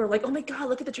until people are like, oh my God,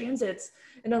 look at the transits.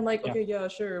 And I'm like, okay, yeah,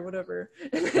 sure, whatever.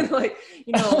 And then like,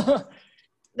 you know,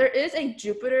 there is a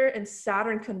Jupiter and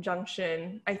Saturn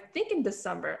conjunction, I think in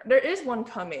December. There is one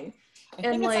coming. I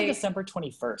think it's like December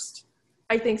 21st.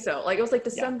 I think so. Like it was like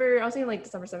December, I was thinking like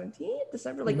December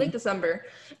 17th, like late December.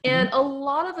 And a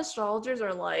lot of astrologers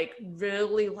are like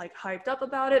really like hyped up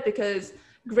about it, because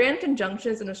grand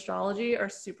conjunctions in astrology are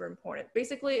super important.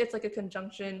 Basically, it's like a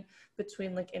conjunction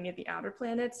between like any of the outer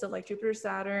planets. So like Jupiter,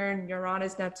 Saturn,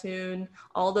 Uranus, Neptune,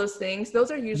 all those things.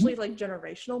 Those are usually like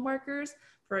generational markers.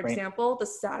 For example, the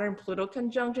Saturn-Pluto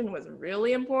conjunction was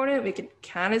really important. We can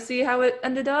kind of see how it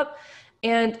ended up.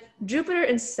 And Jupiter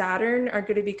and Saturn are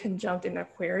going to be conjunct in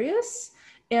Aquarius.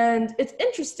 And it's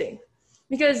interesting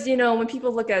because, you know, when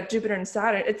people look at Jupiter and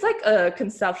Saturn, it's like a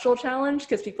conceptual challenge,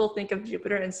 because people think of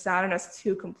Jupiter and Saturn as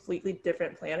two completely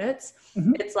different planets.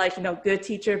 It's like, you know, good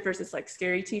teacher versus like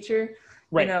scary teacher,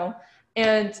 you know.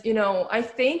 And, you know, I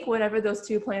think whenever those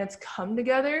two planets come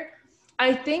together,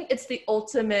 I think it's the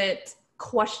ultimate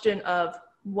question of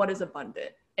what is abundant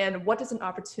and what does an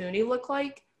opportunity look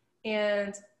like,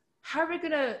 and how are we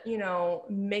gonna, you know,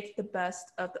 make the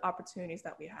best of the opportunities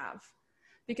that we have.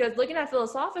 Because looking at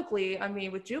philosophically, I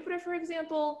mean, with Jupiter, for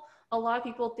example, a lot of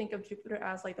people think of Jupiter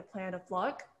as like the planet of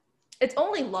luck. It's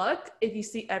only luck if you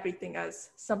see everything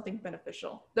as something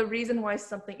beneficial. The reason why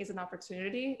something is an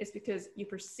opportunity is because you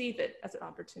perceive it as an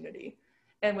opportunity.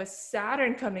 And with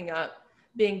Saturn coming up,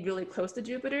 being really close to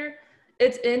Jupiter,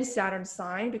 it's in Saturn's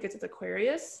sign because it's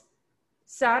Aquarius.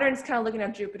 Saturn's kind of looking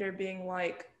at Jupiter being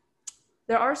like,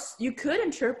 you could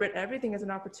interpret everything as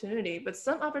an opportunity, but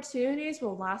some opportunities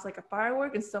will last like a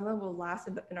firework and some of them will last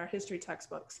in our history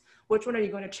textbooks. Which one are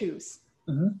you going to choose?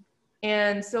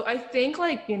 And so I think,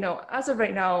 like, you know, as of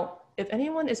right now, if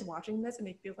anyone is watching this and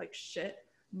they feel like shit,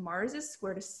 Mars is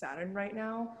square to Saturn right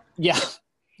now. It's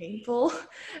painful.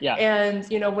 And,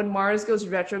 you know, when Mars goes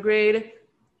retrograde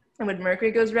and when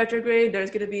Mercury goes retrograde,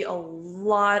 there's going to be a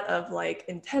lot of like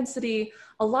intensity,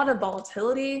 a lot of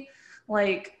volatility.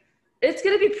 Like, it's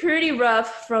going to be pretty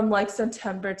rough from like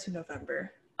September to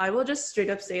November. I will just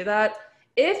straight up say that.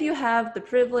 If you have the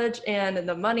privilege and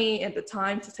the money and the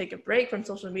time to take a break from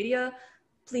social media,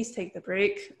 please take the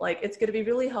break. Like, it's going to be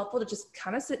really helpful to just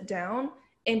kind of sit down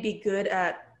and be good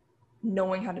at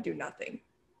knowing how to do nothing.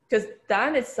 Because that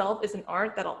in itself is an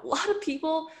art that a lot of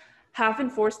people have been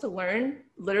forced to learn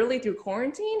literally through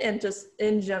quarantine and just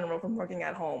in general from working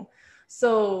at home.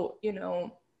 So, you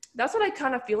know, that's what I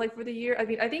kind of feel like for the year. I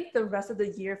mean, I think the rest of the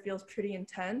year feels pretty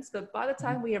intense, but by the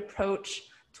time we approach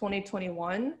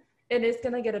 2021, it is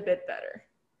going to get a bit better,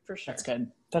 for sure. That's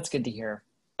good. That's good to hear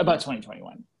about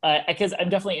 2021. Because I'm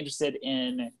definitely interested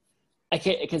in,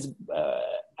 because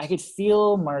I could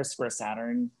feel Mars square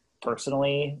Saturn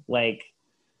personally, like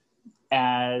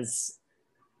as,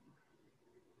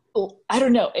 I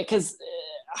don't know, because,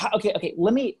 okay,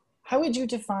 how would you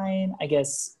define, I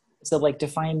guess, so like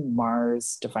define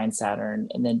Mars, define Saturn,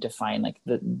 and then define like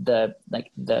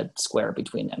the square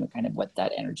between them and kind of what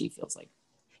that energy feels like.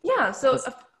 Yeah, so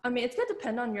I mean, it's gonna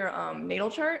depend on your natal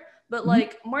chart, but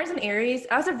like Mars and Aries,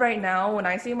 as of right now, when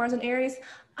I see Mars and Aries,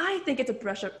 I think it's a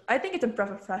breath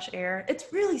of fresh air.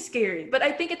 It's really scary, but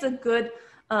I think it's a good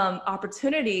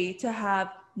opportunity to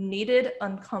have needed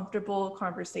uncomfortable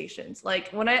conversations. Like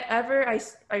whenever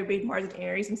I read Mars and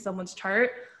Aries in someone's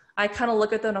chart, I kind of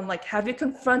look at them and I'm like, have you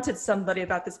confronted somebody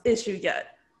about this issue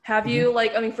yet? Have you,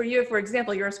 like, I mean, for you, for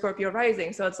example, you're a Scorpio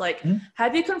rising. So it's like,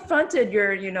 have you confronted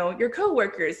your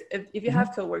coworkers? If you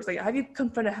have coworkers, like, have you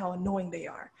confronted how annoying they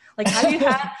are? Like, have you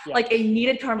had like a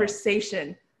needed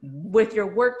conversation with your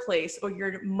workplace or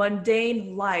your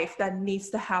mundane life that needs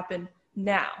to happen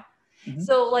now? Mm-hmm.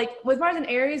 So like with Mars and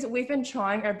Aries, we've been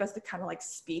trying our best to kind of like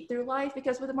speed through life,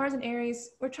 because with Mars and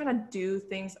Aries, we're trying to do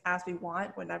things as we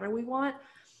want, whenever we want.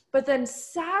 But then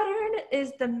Saturn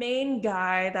is the main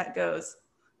guy that goes,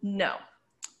 no.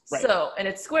 Right. So, and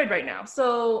it's squared right now.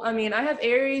 So, I mean, I have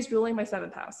Aries ruling my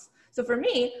 7th house. So for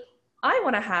me, I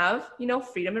want to have, you know,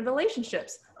 freedom in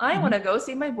relationships. I Mm-hmm. want to go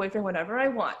see my boyfriend whenever I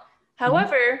want. Mm-hmm.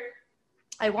 However,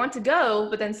 I want to go,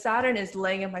 but then Saturn is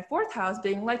laying in my 4th house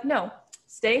being like, no,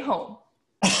 stay home.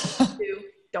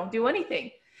 Don't do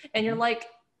anything. And you're like,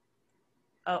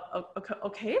 oh,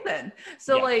 okay then.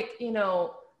 So Yeah. like, you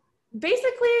know,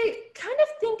 basically kind of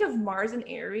think of Mars and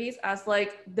Aries as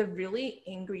like the really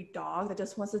angry dog that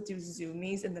just wants to do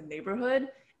zoomies in the neighborhood.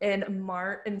 And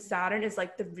Saturn is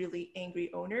like the really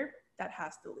angry owner that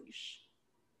has the leash.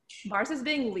 Mars is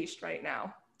being leashed right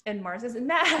now, and Mars is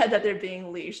mad that they're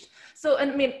being leashed. So, I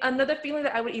mean, another feeling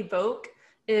that I would evoke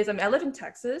is, I live in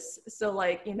Texas, so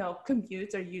like, you know,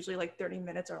 commutes are usually like 30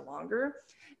 minutes or longer.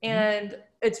 And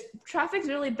traffic's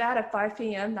really bad at 5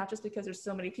 p.m., not just because there's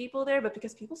so many people there, but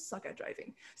because people suck at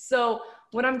driving. So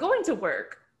when I'm going to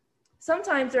work,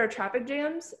 sometimes there are traffic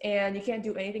jams and you can't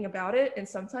do anything about it. And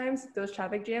sometimes those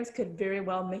traffic jams could very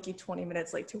well make you 20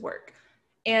 minutes late to work.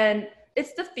 And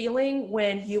it's the feeling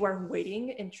when you are waiting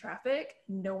in traffic,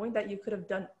 knowing that you could have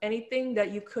done anything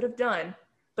that you could have done,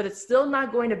 but it's still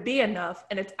not going to be enough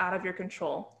and it's out of your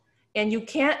control. And you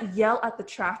can't yell at the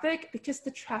traffic because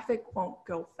the traffic won't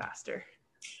go faster.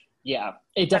 Yeah,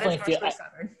 it definitely feels,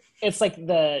 it's like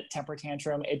the temper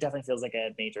tantrum. It definitely feels like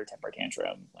a major temper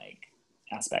tantrum like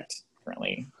aspect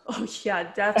currently. Oh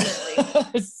yeah,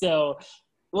 definitely. So,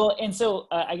 well, and so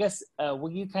I guess, will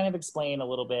you kind of explain a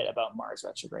little bit about Mars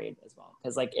retrograde as well?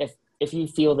 Because like if you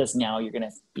feel this now, you're going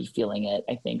to be feeling it,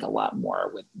 I think, a lot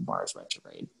more with Mars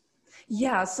retrograde.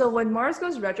 Yeah, so when Mars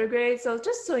goes retrograde, so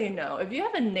just so you know, if you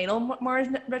have a natal Mars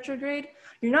retrograde,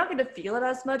 you're not going to feel it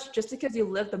as much just because you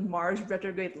live the Mars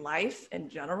retrograde life in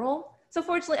general. So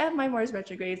fortunately, I have my Mars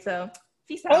retrograde, so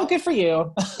peace out. Oh, good for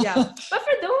you. Yeah, but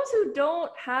for those who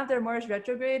don't have their Mars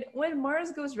retrograde, when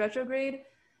Mars goes retrograde,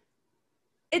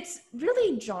 it's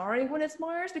really jarring when it's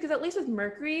Mars, because at least with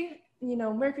Mercury, you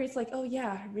know, Mercury's like, oh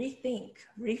yeah, rethink,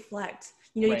 reflect.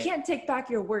 You know, right. You can't take back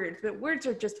your words, but words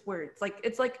are just words. Like,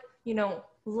 it's like, you know,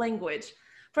 language.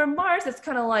 For Mars, it's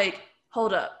kind of like,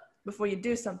 hold up, before you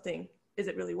do something, is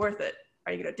it really worth it?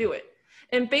 Are you gonna do it?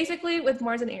 And basically with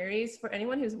Mars and Aries, for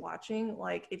anyone who's watching,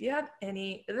 like if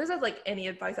there's like any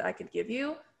advice that I could give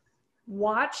you,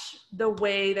 watch the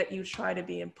way that you try to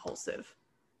be impulsive.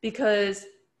 Because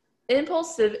I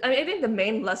think the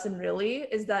main lesson really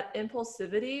is that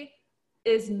impulsivity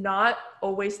is not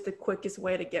always the quickest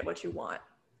way to get what you want.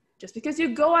 Just because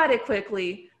you go at it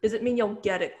quickly doesn't mean you'll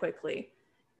get it quickly.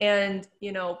 And,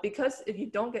 you know, because if you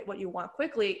don't get what you want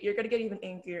quickly, you're going to get even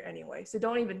angrier anyway. So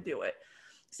don't even do it.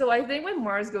 So I think when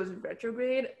Mars goes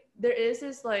retrograde, there is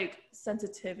this like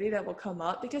sensitivity that will come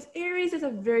up, because Aries is a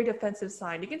very defensive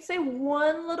sign. You can say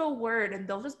one little word and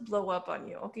they'll just blow up on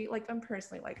you. Okay. Like I'm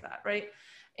personally like that. Right.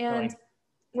 And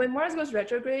when Mars goes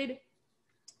retrograde,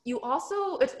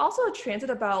 it's also a transit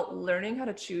about learning how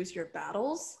to choose your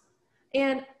battles.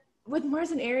 And with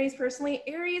Mars and Aries, personally,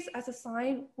 Aries as a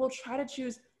sign will try to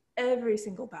choose every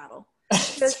single battle.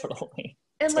 Totally.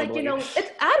 And like, you know,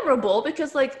 it's admirable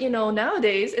because like, you know,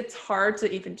 nowadays it's hard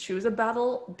to even choose a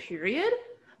battle, period.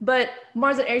 But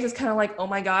Mars and Aries is kind of like, oh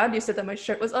my God, you said that my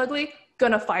shirt was ugly,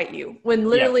 gonna fight you. When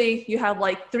literally you have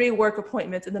like 3 work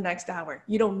appointments in the next hour.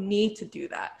 You don't need to do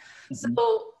that. Mm-hmm.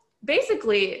 So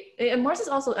basically, and Mars is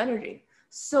also energy.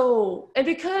 So, and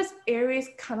because Aries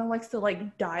kind of likes to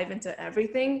like dive into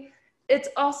everything, it's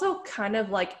also kind of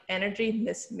like energy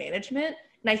mismanagement.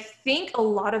 And I think a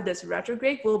lot of this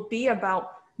retrograde will be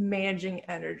about managing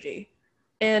energy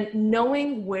and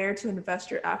knowing where to invest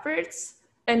your efforts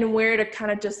and where to kind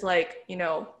of just like, you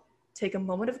know, take a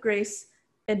moment of grace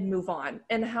and move on,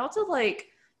 and how to like,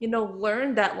 you know,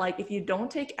 learn that like, if you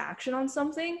don't take action on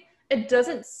something, it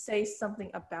doesn't say something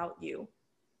about you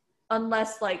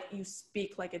unless like you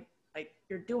speak like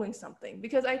you're doing something.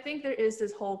 Because I think there is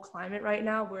this whole climate right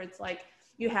now where it's like,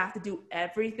 you have to do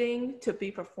everything to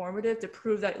be performative, to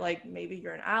prove that like maybe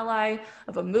you're an ally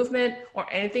of a movement or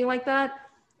anything like that.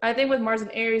 I think with Mars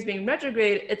and Aries being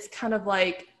retrograde, it's kind of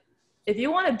like, if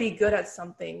you want to be good at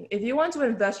something, if you want to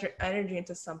invest your energy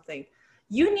into something,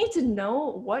 you need to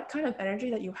know what kind of energy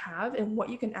that you have and what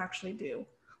you can actually do.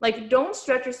 Like, don't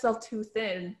stretch yourself too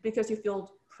thin because you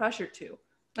feel pressure to.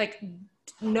 Like,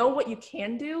 know what you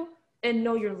can do and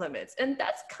know your limits. And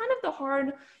that's kind of the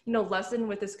hard, you know, lesson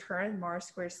with this current Mars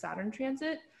square Saturn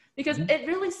transit, because it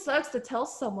really sucks to tell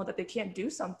someone that they can't do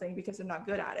something because they're not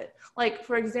good at it. Like,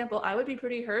 for example, I would be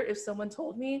pretty hurt if someone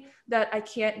told me that I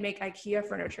can't make IKEA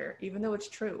furniture, even though it's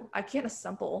true. I can't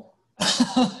assemble.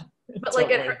 But like,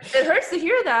 it hurts to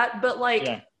hear that, but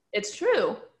like, it's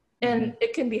true. And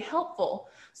it can be helpful.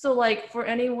 So like, for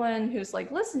anyone who's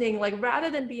like listening, like rather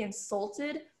than be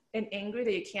insulted and angry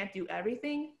that you can't do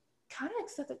everything, kind of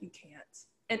accept that you can't.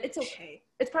 And it's okay.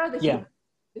 It's part of the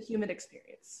human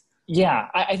experience. Yeah,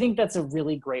 I think that's a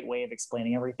really great way of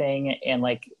explaining everything. And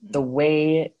like the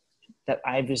way that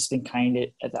I've been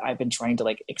trying to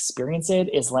like experience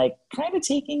it is like kind of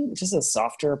taking just a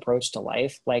softer approach to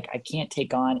life. Like I can't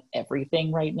take on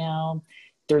everything right now.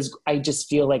 I just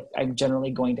feel like I'm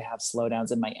generally going to have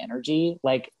slowdowns in my energy.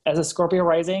 Like as a Scorpio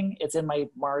rising, it's in my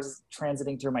Mars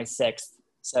transiting through my 6th.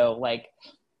 So like,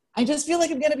 I just feel like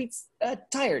I'm going to be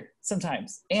tired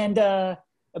sometimes. And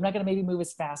I'm not going to maybe move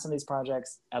as fast on these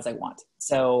projects as I want.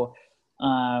 So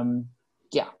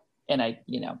yeah. And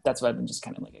that's what I've been just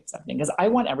kind of like accepting, because I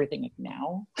want everything like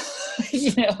now,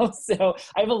 so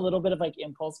I have a little bit of like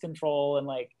impulse control, and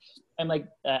like, I'm like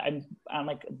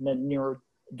the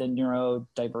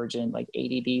neurodivergent, like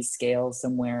ADD scale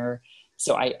somewhere.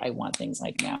 So I want things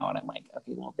like now. And I'm like,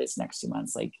 okay, well, this next 2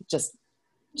 months, like just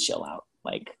chill out.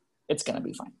 Like it's going to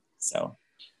be fine. So.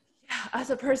 As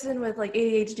a person with like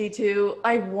ADHD too,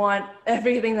 I want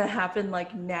everything that happened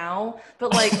like now.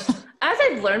 But like, as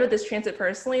I've learned with this transit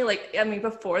personally, like, I mean,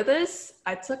 before this,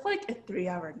 I took like a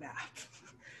 3-hour nap.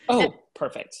 Oh,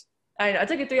 perfect. I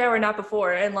took a 3-hour nap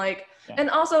before, and like, and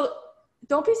also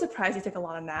don't be surprised you take a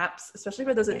lot of naps, especially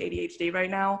for those with ADHD right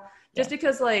now, just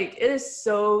because like, it is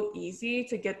so easy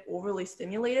to get overly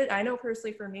stimulated. I know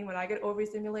personally for me, when I get overly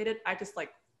stimulated, I just like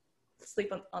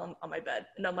sleep on my bed,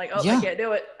 and I'm like, oh, I can't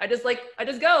do it. I just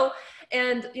go.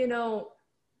 And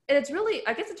and it's really,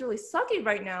 I guess it's really sucky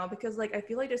right now, because like I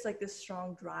feel like there's like this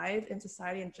strong drive in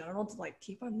society in general to like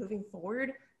keep on moving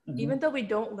forward, even though we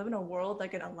don't live in a world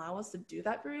that can allow us to do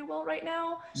that very well right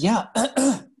now.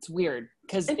 It's weird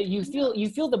because you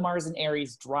feel the Mars and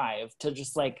Aries drive to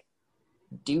just like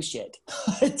do shit,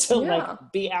 to like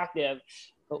be active,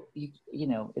 but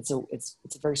it's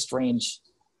a very strange.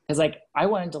 Because like I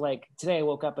wanted to, like, today I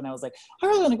woke up and I was like, I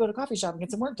really want to go to a coffee shop and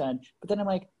get some work done. But then I'm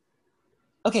like,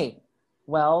 okay,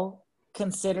 well,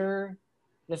 consider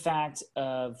the fact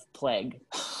of plague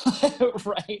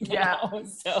right now.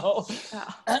 So,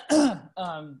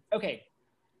 okay.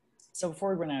 So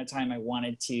before we run out of time, I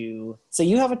wanted to. So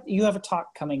you have a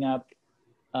talk coming up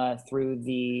through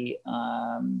the.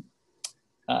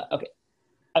 Okay,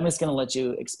 I'm just going to let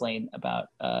you explain about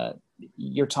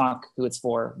your talk, who it's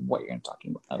for, what you're going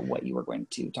to what you were going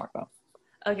to talk about.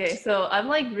 Okay, so I'm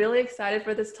like really excited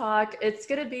for this talk. It's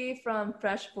going to be from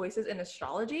Fresh Voices in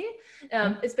Astrology.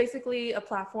 It's basically a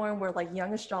platform where like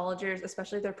young astrologers,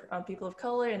 especially their people of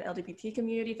color and LGBT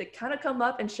community, they kind of come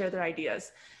up and share their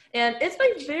ideas. And it's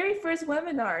my very first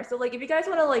webinar. So like, if you guys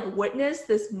want to like witness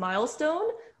this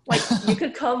milestone, like you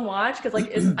could come watch, because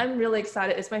like I'm really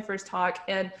excited. It's my first talk,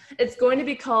 and it's going to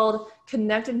be called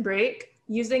Connect and Break,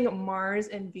 using Mars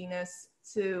and Venus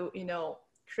to,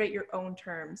 create your own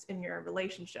terms in your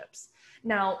relationships.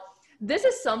 Now, this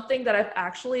is something that I've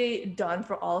actually done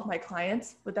for all of my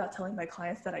clients without telling my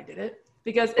clients that I did it,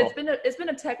 because it's been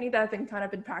a technique that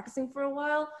I've been practicing for a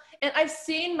while. And I've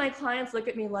seen my clients look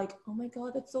at me like, oh my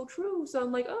God, that's so true. So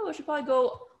I'm like, oh, I should probably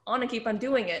go on and keep on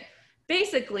doing it.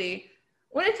 Basically,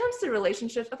 when it comes to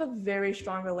relationships, I'm a very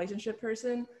strong relationship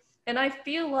person. And I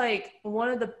feel like one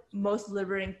of the most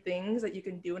liberating things that you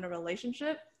can do in a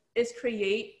relationship is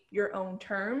create your own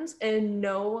terms and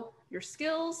know your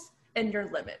skills and your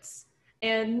limits.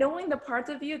 And knowing the parts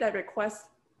of you that request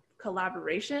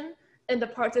collaboration and the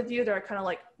parts of you that are kind of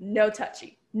like no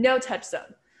touchy, no touch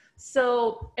zone.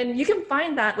 So, and you can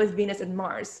find that with Venus and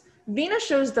Mars. Venus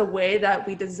shows the way that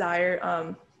we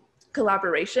desire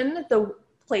collaboration, the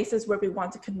places where we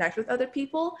want to connect with other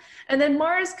people. And then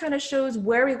Mars kind of shows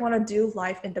where we want to do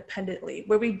life independently,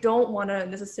 where we don't want to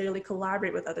necessarily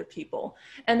collaborate with other people.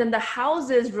 And then the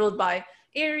houses ruled by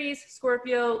Aries,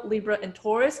 Scorpio, Libra, and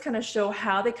Taurus kind of show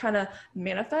how they kind of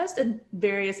manifest in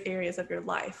various areas of your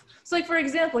life. So like, for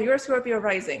example, you're a Scorpio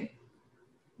rising.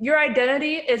 Your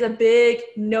identity is a big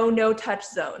no touch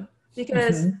zone,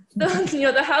 because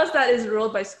the house that is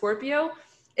ruled by Scorpio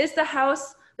is the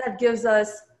house that gives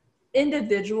us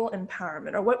individual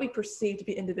empowerment, or what we perceive to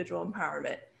be individual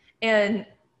empowerment. And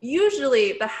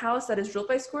usually the house that is ruled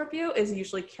by Scorpio is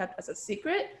usually kept as a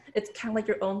secret. It's kind of like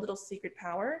your own little secret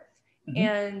power.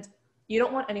 And you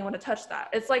don't want anyone to touch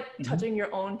that. It's like touching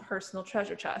your own personal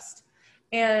treasure chest.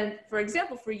 And for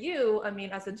example, for you, I mean,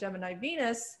 as a Gemini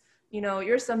Venus,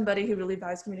 you're somebody who really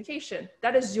values communication.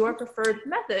 That is your preferred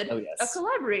method of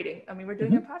collaborating. I mean, we're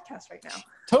doing a podcast right now.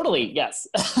 Totally, yes.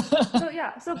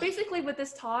 So basically with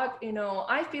this talk,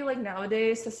 I feel like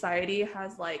nowadays society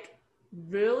has like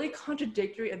really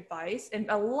contradictory advice, and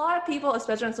a lot of people,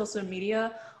 especially on social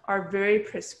media, are very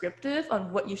prescriptive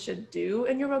on what you should do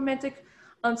in your romantic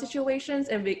situations,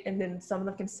 and then some of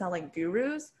them can sound like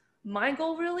gurus. My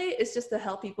goal really is just to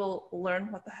help people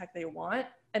learn what the heck they want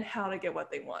and how to get what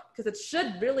they want, because it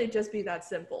should really just be that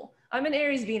simple. I'm an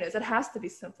Aries Venus, it has to be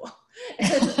simple.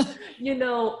 And,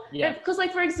 because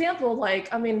like, for example,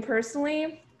 like, I mean,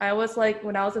 personally, I was like,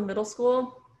 when I was in middle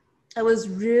school, I was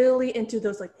really into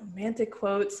those like romantic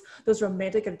quotes, those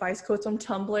romantic advice quotes on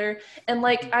Tumblr. And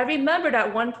like, I remembered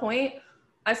at one point,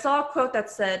 I saw a quote that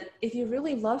said, if you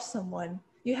really love someone,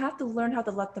 you have to learn how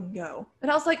to let them go.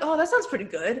 And I was like, oh, that sounds pretty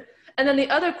good. And then the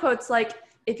other quote's like,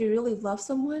 if you really love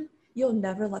someone, you'll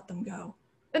never let them go.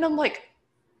 And I'm like,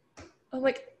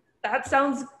 that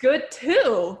sounds good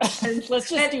too. And Let's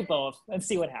just do both and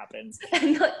see what happens.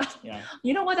 And like,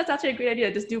 you know what? That's actually a great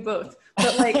idea. Just do both.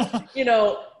 But like,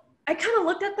 I kind of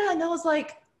looked at that and I was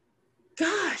like,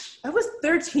 gosh, I was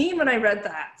 13 when I read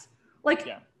that. Like,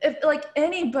 if like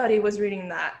anybody was reading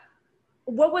that,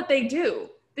 what would they do?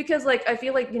 Because like, I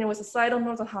feel like, with societal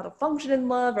norms on how to function in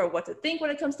love or what to think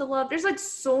when it comes to love, there's like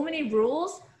so many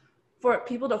rules for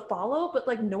people to follow, but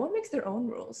like no one makes their own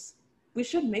rules. We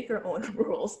should make our own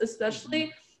rules,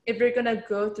 especially if you're gonna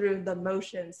go through the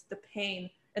emotions, the pain,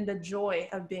 and the joy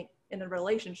of being in a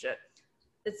relationship.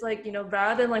 It's like,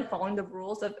 rather than like following the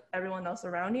rules of everyone else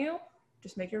around you,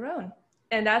 just make your own.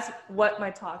 And that's what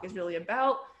my talk is really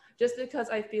about. Just because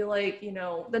I feel like,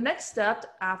 the next step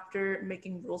after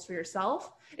making rules for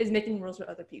yourself is making rules for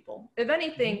other people. If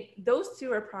anything, those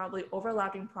two are probably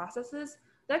overlapping processes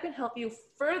that can help you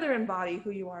further embody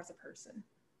who you are as a person.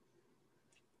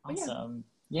 Awesome.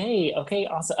 Yay. Okay,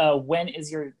 awesome. When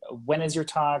is your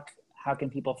talk? How can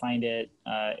people find it?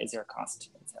 Is there a cost,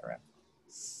 etc.?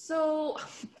 So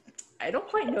I don't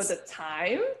quite know the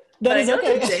time. That is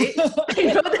okay.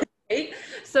 I know the date.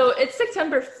 So it's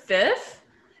September 5th.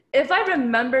 If I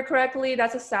remember correctly,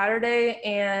 that's a Saturday,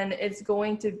 and it's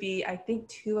going to be, I think,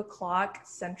 2:00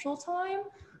 Central Time.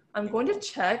 I'm going to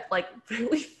check like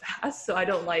really fast so I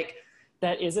don't like.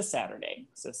 That is a Saturday.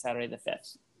 So Saturday the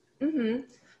 5th.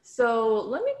 So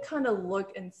let me kind of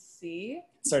look and see.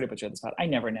 Sorry to put you on the spot. I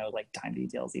never know like time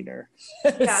details either.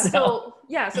 So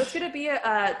it's going to be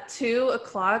at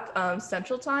 2:00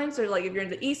 Central Time. So like if you're in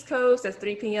the East Coast, that's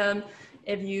 3 p.m.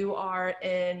 If you are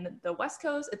in the West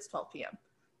Coast, it's 12 p.m.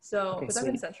 So, because I'm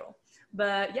in Central.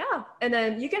 But yeah, and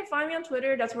then you can find me on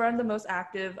Twitter. That's where I'm the most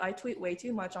active. I tweet way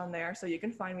too much on there, so you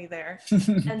can find me there.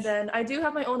 And then I do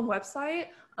have my own website.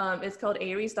 It's called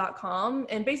Ayyries.com.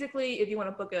 And basically, if you want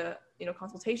to book a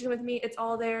consultation with me, it's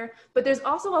all there. But there's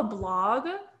also a blog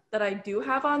that I do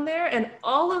have on there. And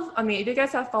if you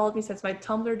guys have followed me since my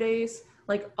Tumblr days,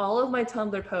 like all of my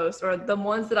Tumblr posts, or the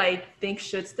ones that I think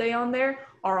should stay on there,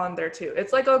 are on there too.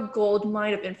 It's like a gold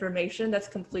mine of information that's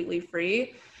completely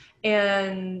free.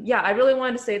 And yeah, I really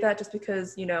wanted to say that just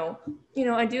because,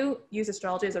 I do use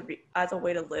astrology as a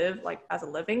way to live, like as a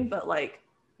living, but like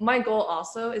my goal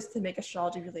also is to make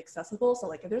astrology really accessible. So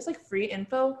like if there's like free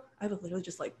info, I would literally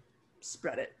just like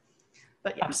spread it.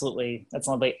 But yeah. Absolutely. That's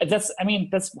lovely. That's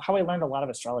how I learned a lot of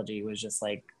astrology, was just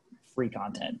like free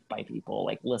content by people,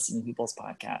 like listening to people's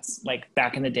podcasts, like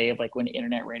back in the day of like when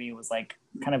internet radio was like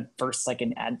kind of first like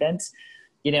an advent.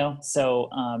 So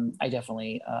I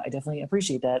definitely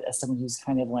appreciate that as someone who's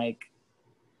kind of like,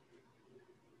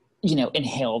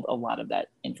 inhaled a lot of that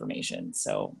information.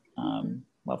 So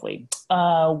lovely.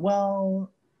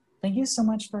 Well, thank you so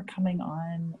much for coming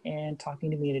on and talking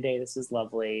to me today. This is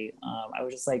lovely. I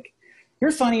was just like,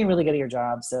 you're funny and really good at your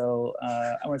job, so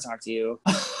I want to talk to you.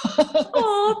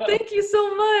 Oh, thank you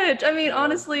so much. I mean,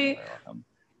 honestly,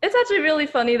 it's actually really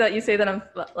funny that you say that I'm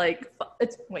like,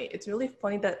 it's really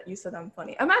funny that you said I'm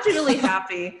funny. I'm actually really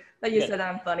happy that you said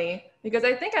I'm funny, because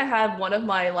I think I had one of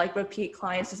my like repeat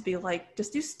clients just be like,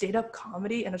 just do stand-up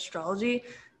comedy and astrology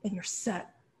and you're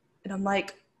set. And I'm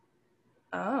like,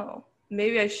 oh,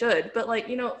 maybe I should. But like,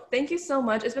 thank you so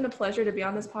much. It's been a pleasure to be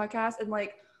on this podcast. And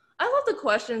like, I love the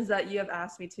questions that you have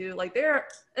asked me too. Like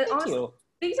Thank you.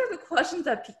 These are the questions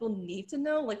that people need to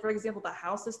know. Like, for example, the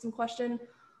house system question.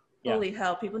 Holy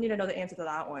hell, people need to know the answer to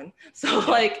that one. So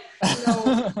like,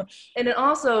 and then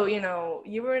also,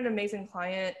 you were an amazing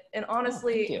client. And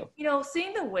honestly,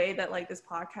 seeing the way that like this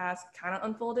podcast kind of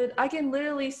unfolded, I can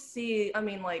literally see,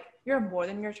 like you're more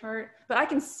than your chart, but I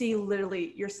can see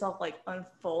literally yourself like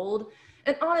unfold.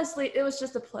 And honestly, it was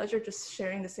just a pleasure just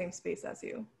sharing the same space as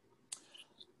you.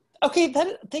 Okay,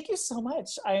 thank you so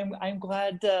much. I'm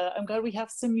glad we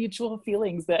have some mutual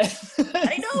feelings that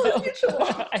I know it's so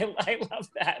mutual. I love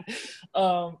that.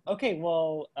 Okay,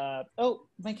 well, oh,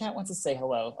 my cat wants to say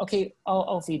hello. Okay,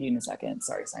 I'll feed you in a second.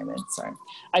 Sorry, Simon. Sorry.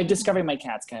 I discovered my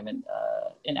cat's kind of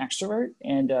an extrovert,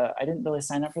 and I didn't really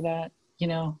sign up for that,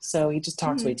 so he just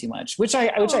talks way Mm-hmm. too much, which I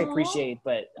Aww. appreciate,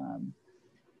 but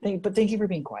thank you for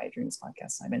being quiet during this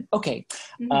podcast, Simon. Okay,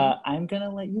 Mm-hmm. I'm gonna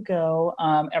let you go.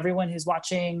 Everyone who's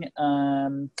watching,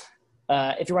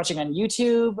 if you're watching on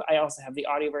YouTube, I also have the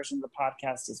audio version of the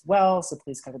podcast as well. So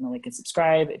please click on the link and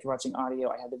subscribe. If you're watching audio,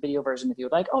 I have the video version. If you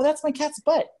would like, oh, that's my cat's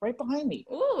butt right behind me.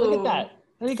 Look at Ooh. that.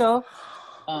 There you go.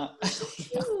 Uh, So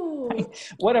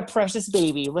cute. what a precious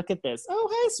baby! Look at this. Oh,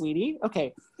 hi, sweetie.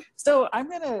 Okay, so I'm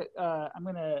gonna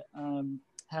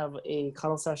have a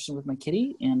cuddle session with my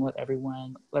kitty and let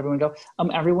everyone go.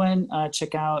 Everyone,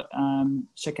 check out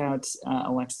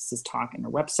Alexis's talk and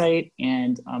her website,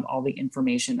 and all the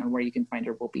information on where you can find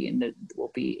her will be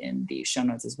in the show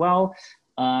notes as well.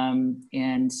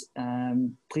 And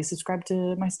please subscribe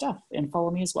to my stuff and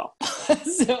follow me as well.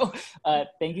 So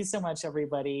thank you so much,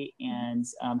 everybody, and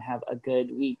have a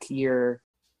good week, year.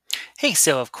 Hey,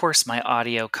 so of course my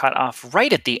audio cut off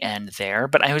right at the end there,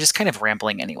 but I was just kind of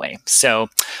rambling anyway. So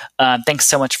thanks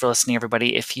so much for listening,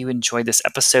 everybody. If you enjoyed this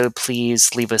episode,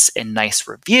 please leave us a nice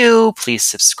review. Please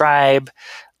subscribe,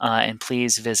 and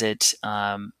please visit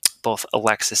both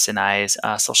Alexis and I's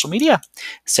social media.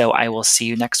 So I will see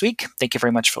you next week. Thank you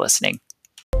very much for listening.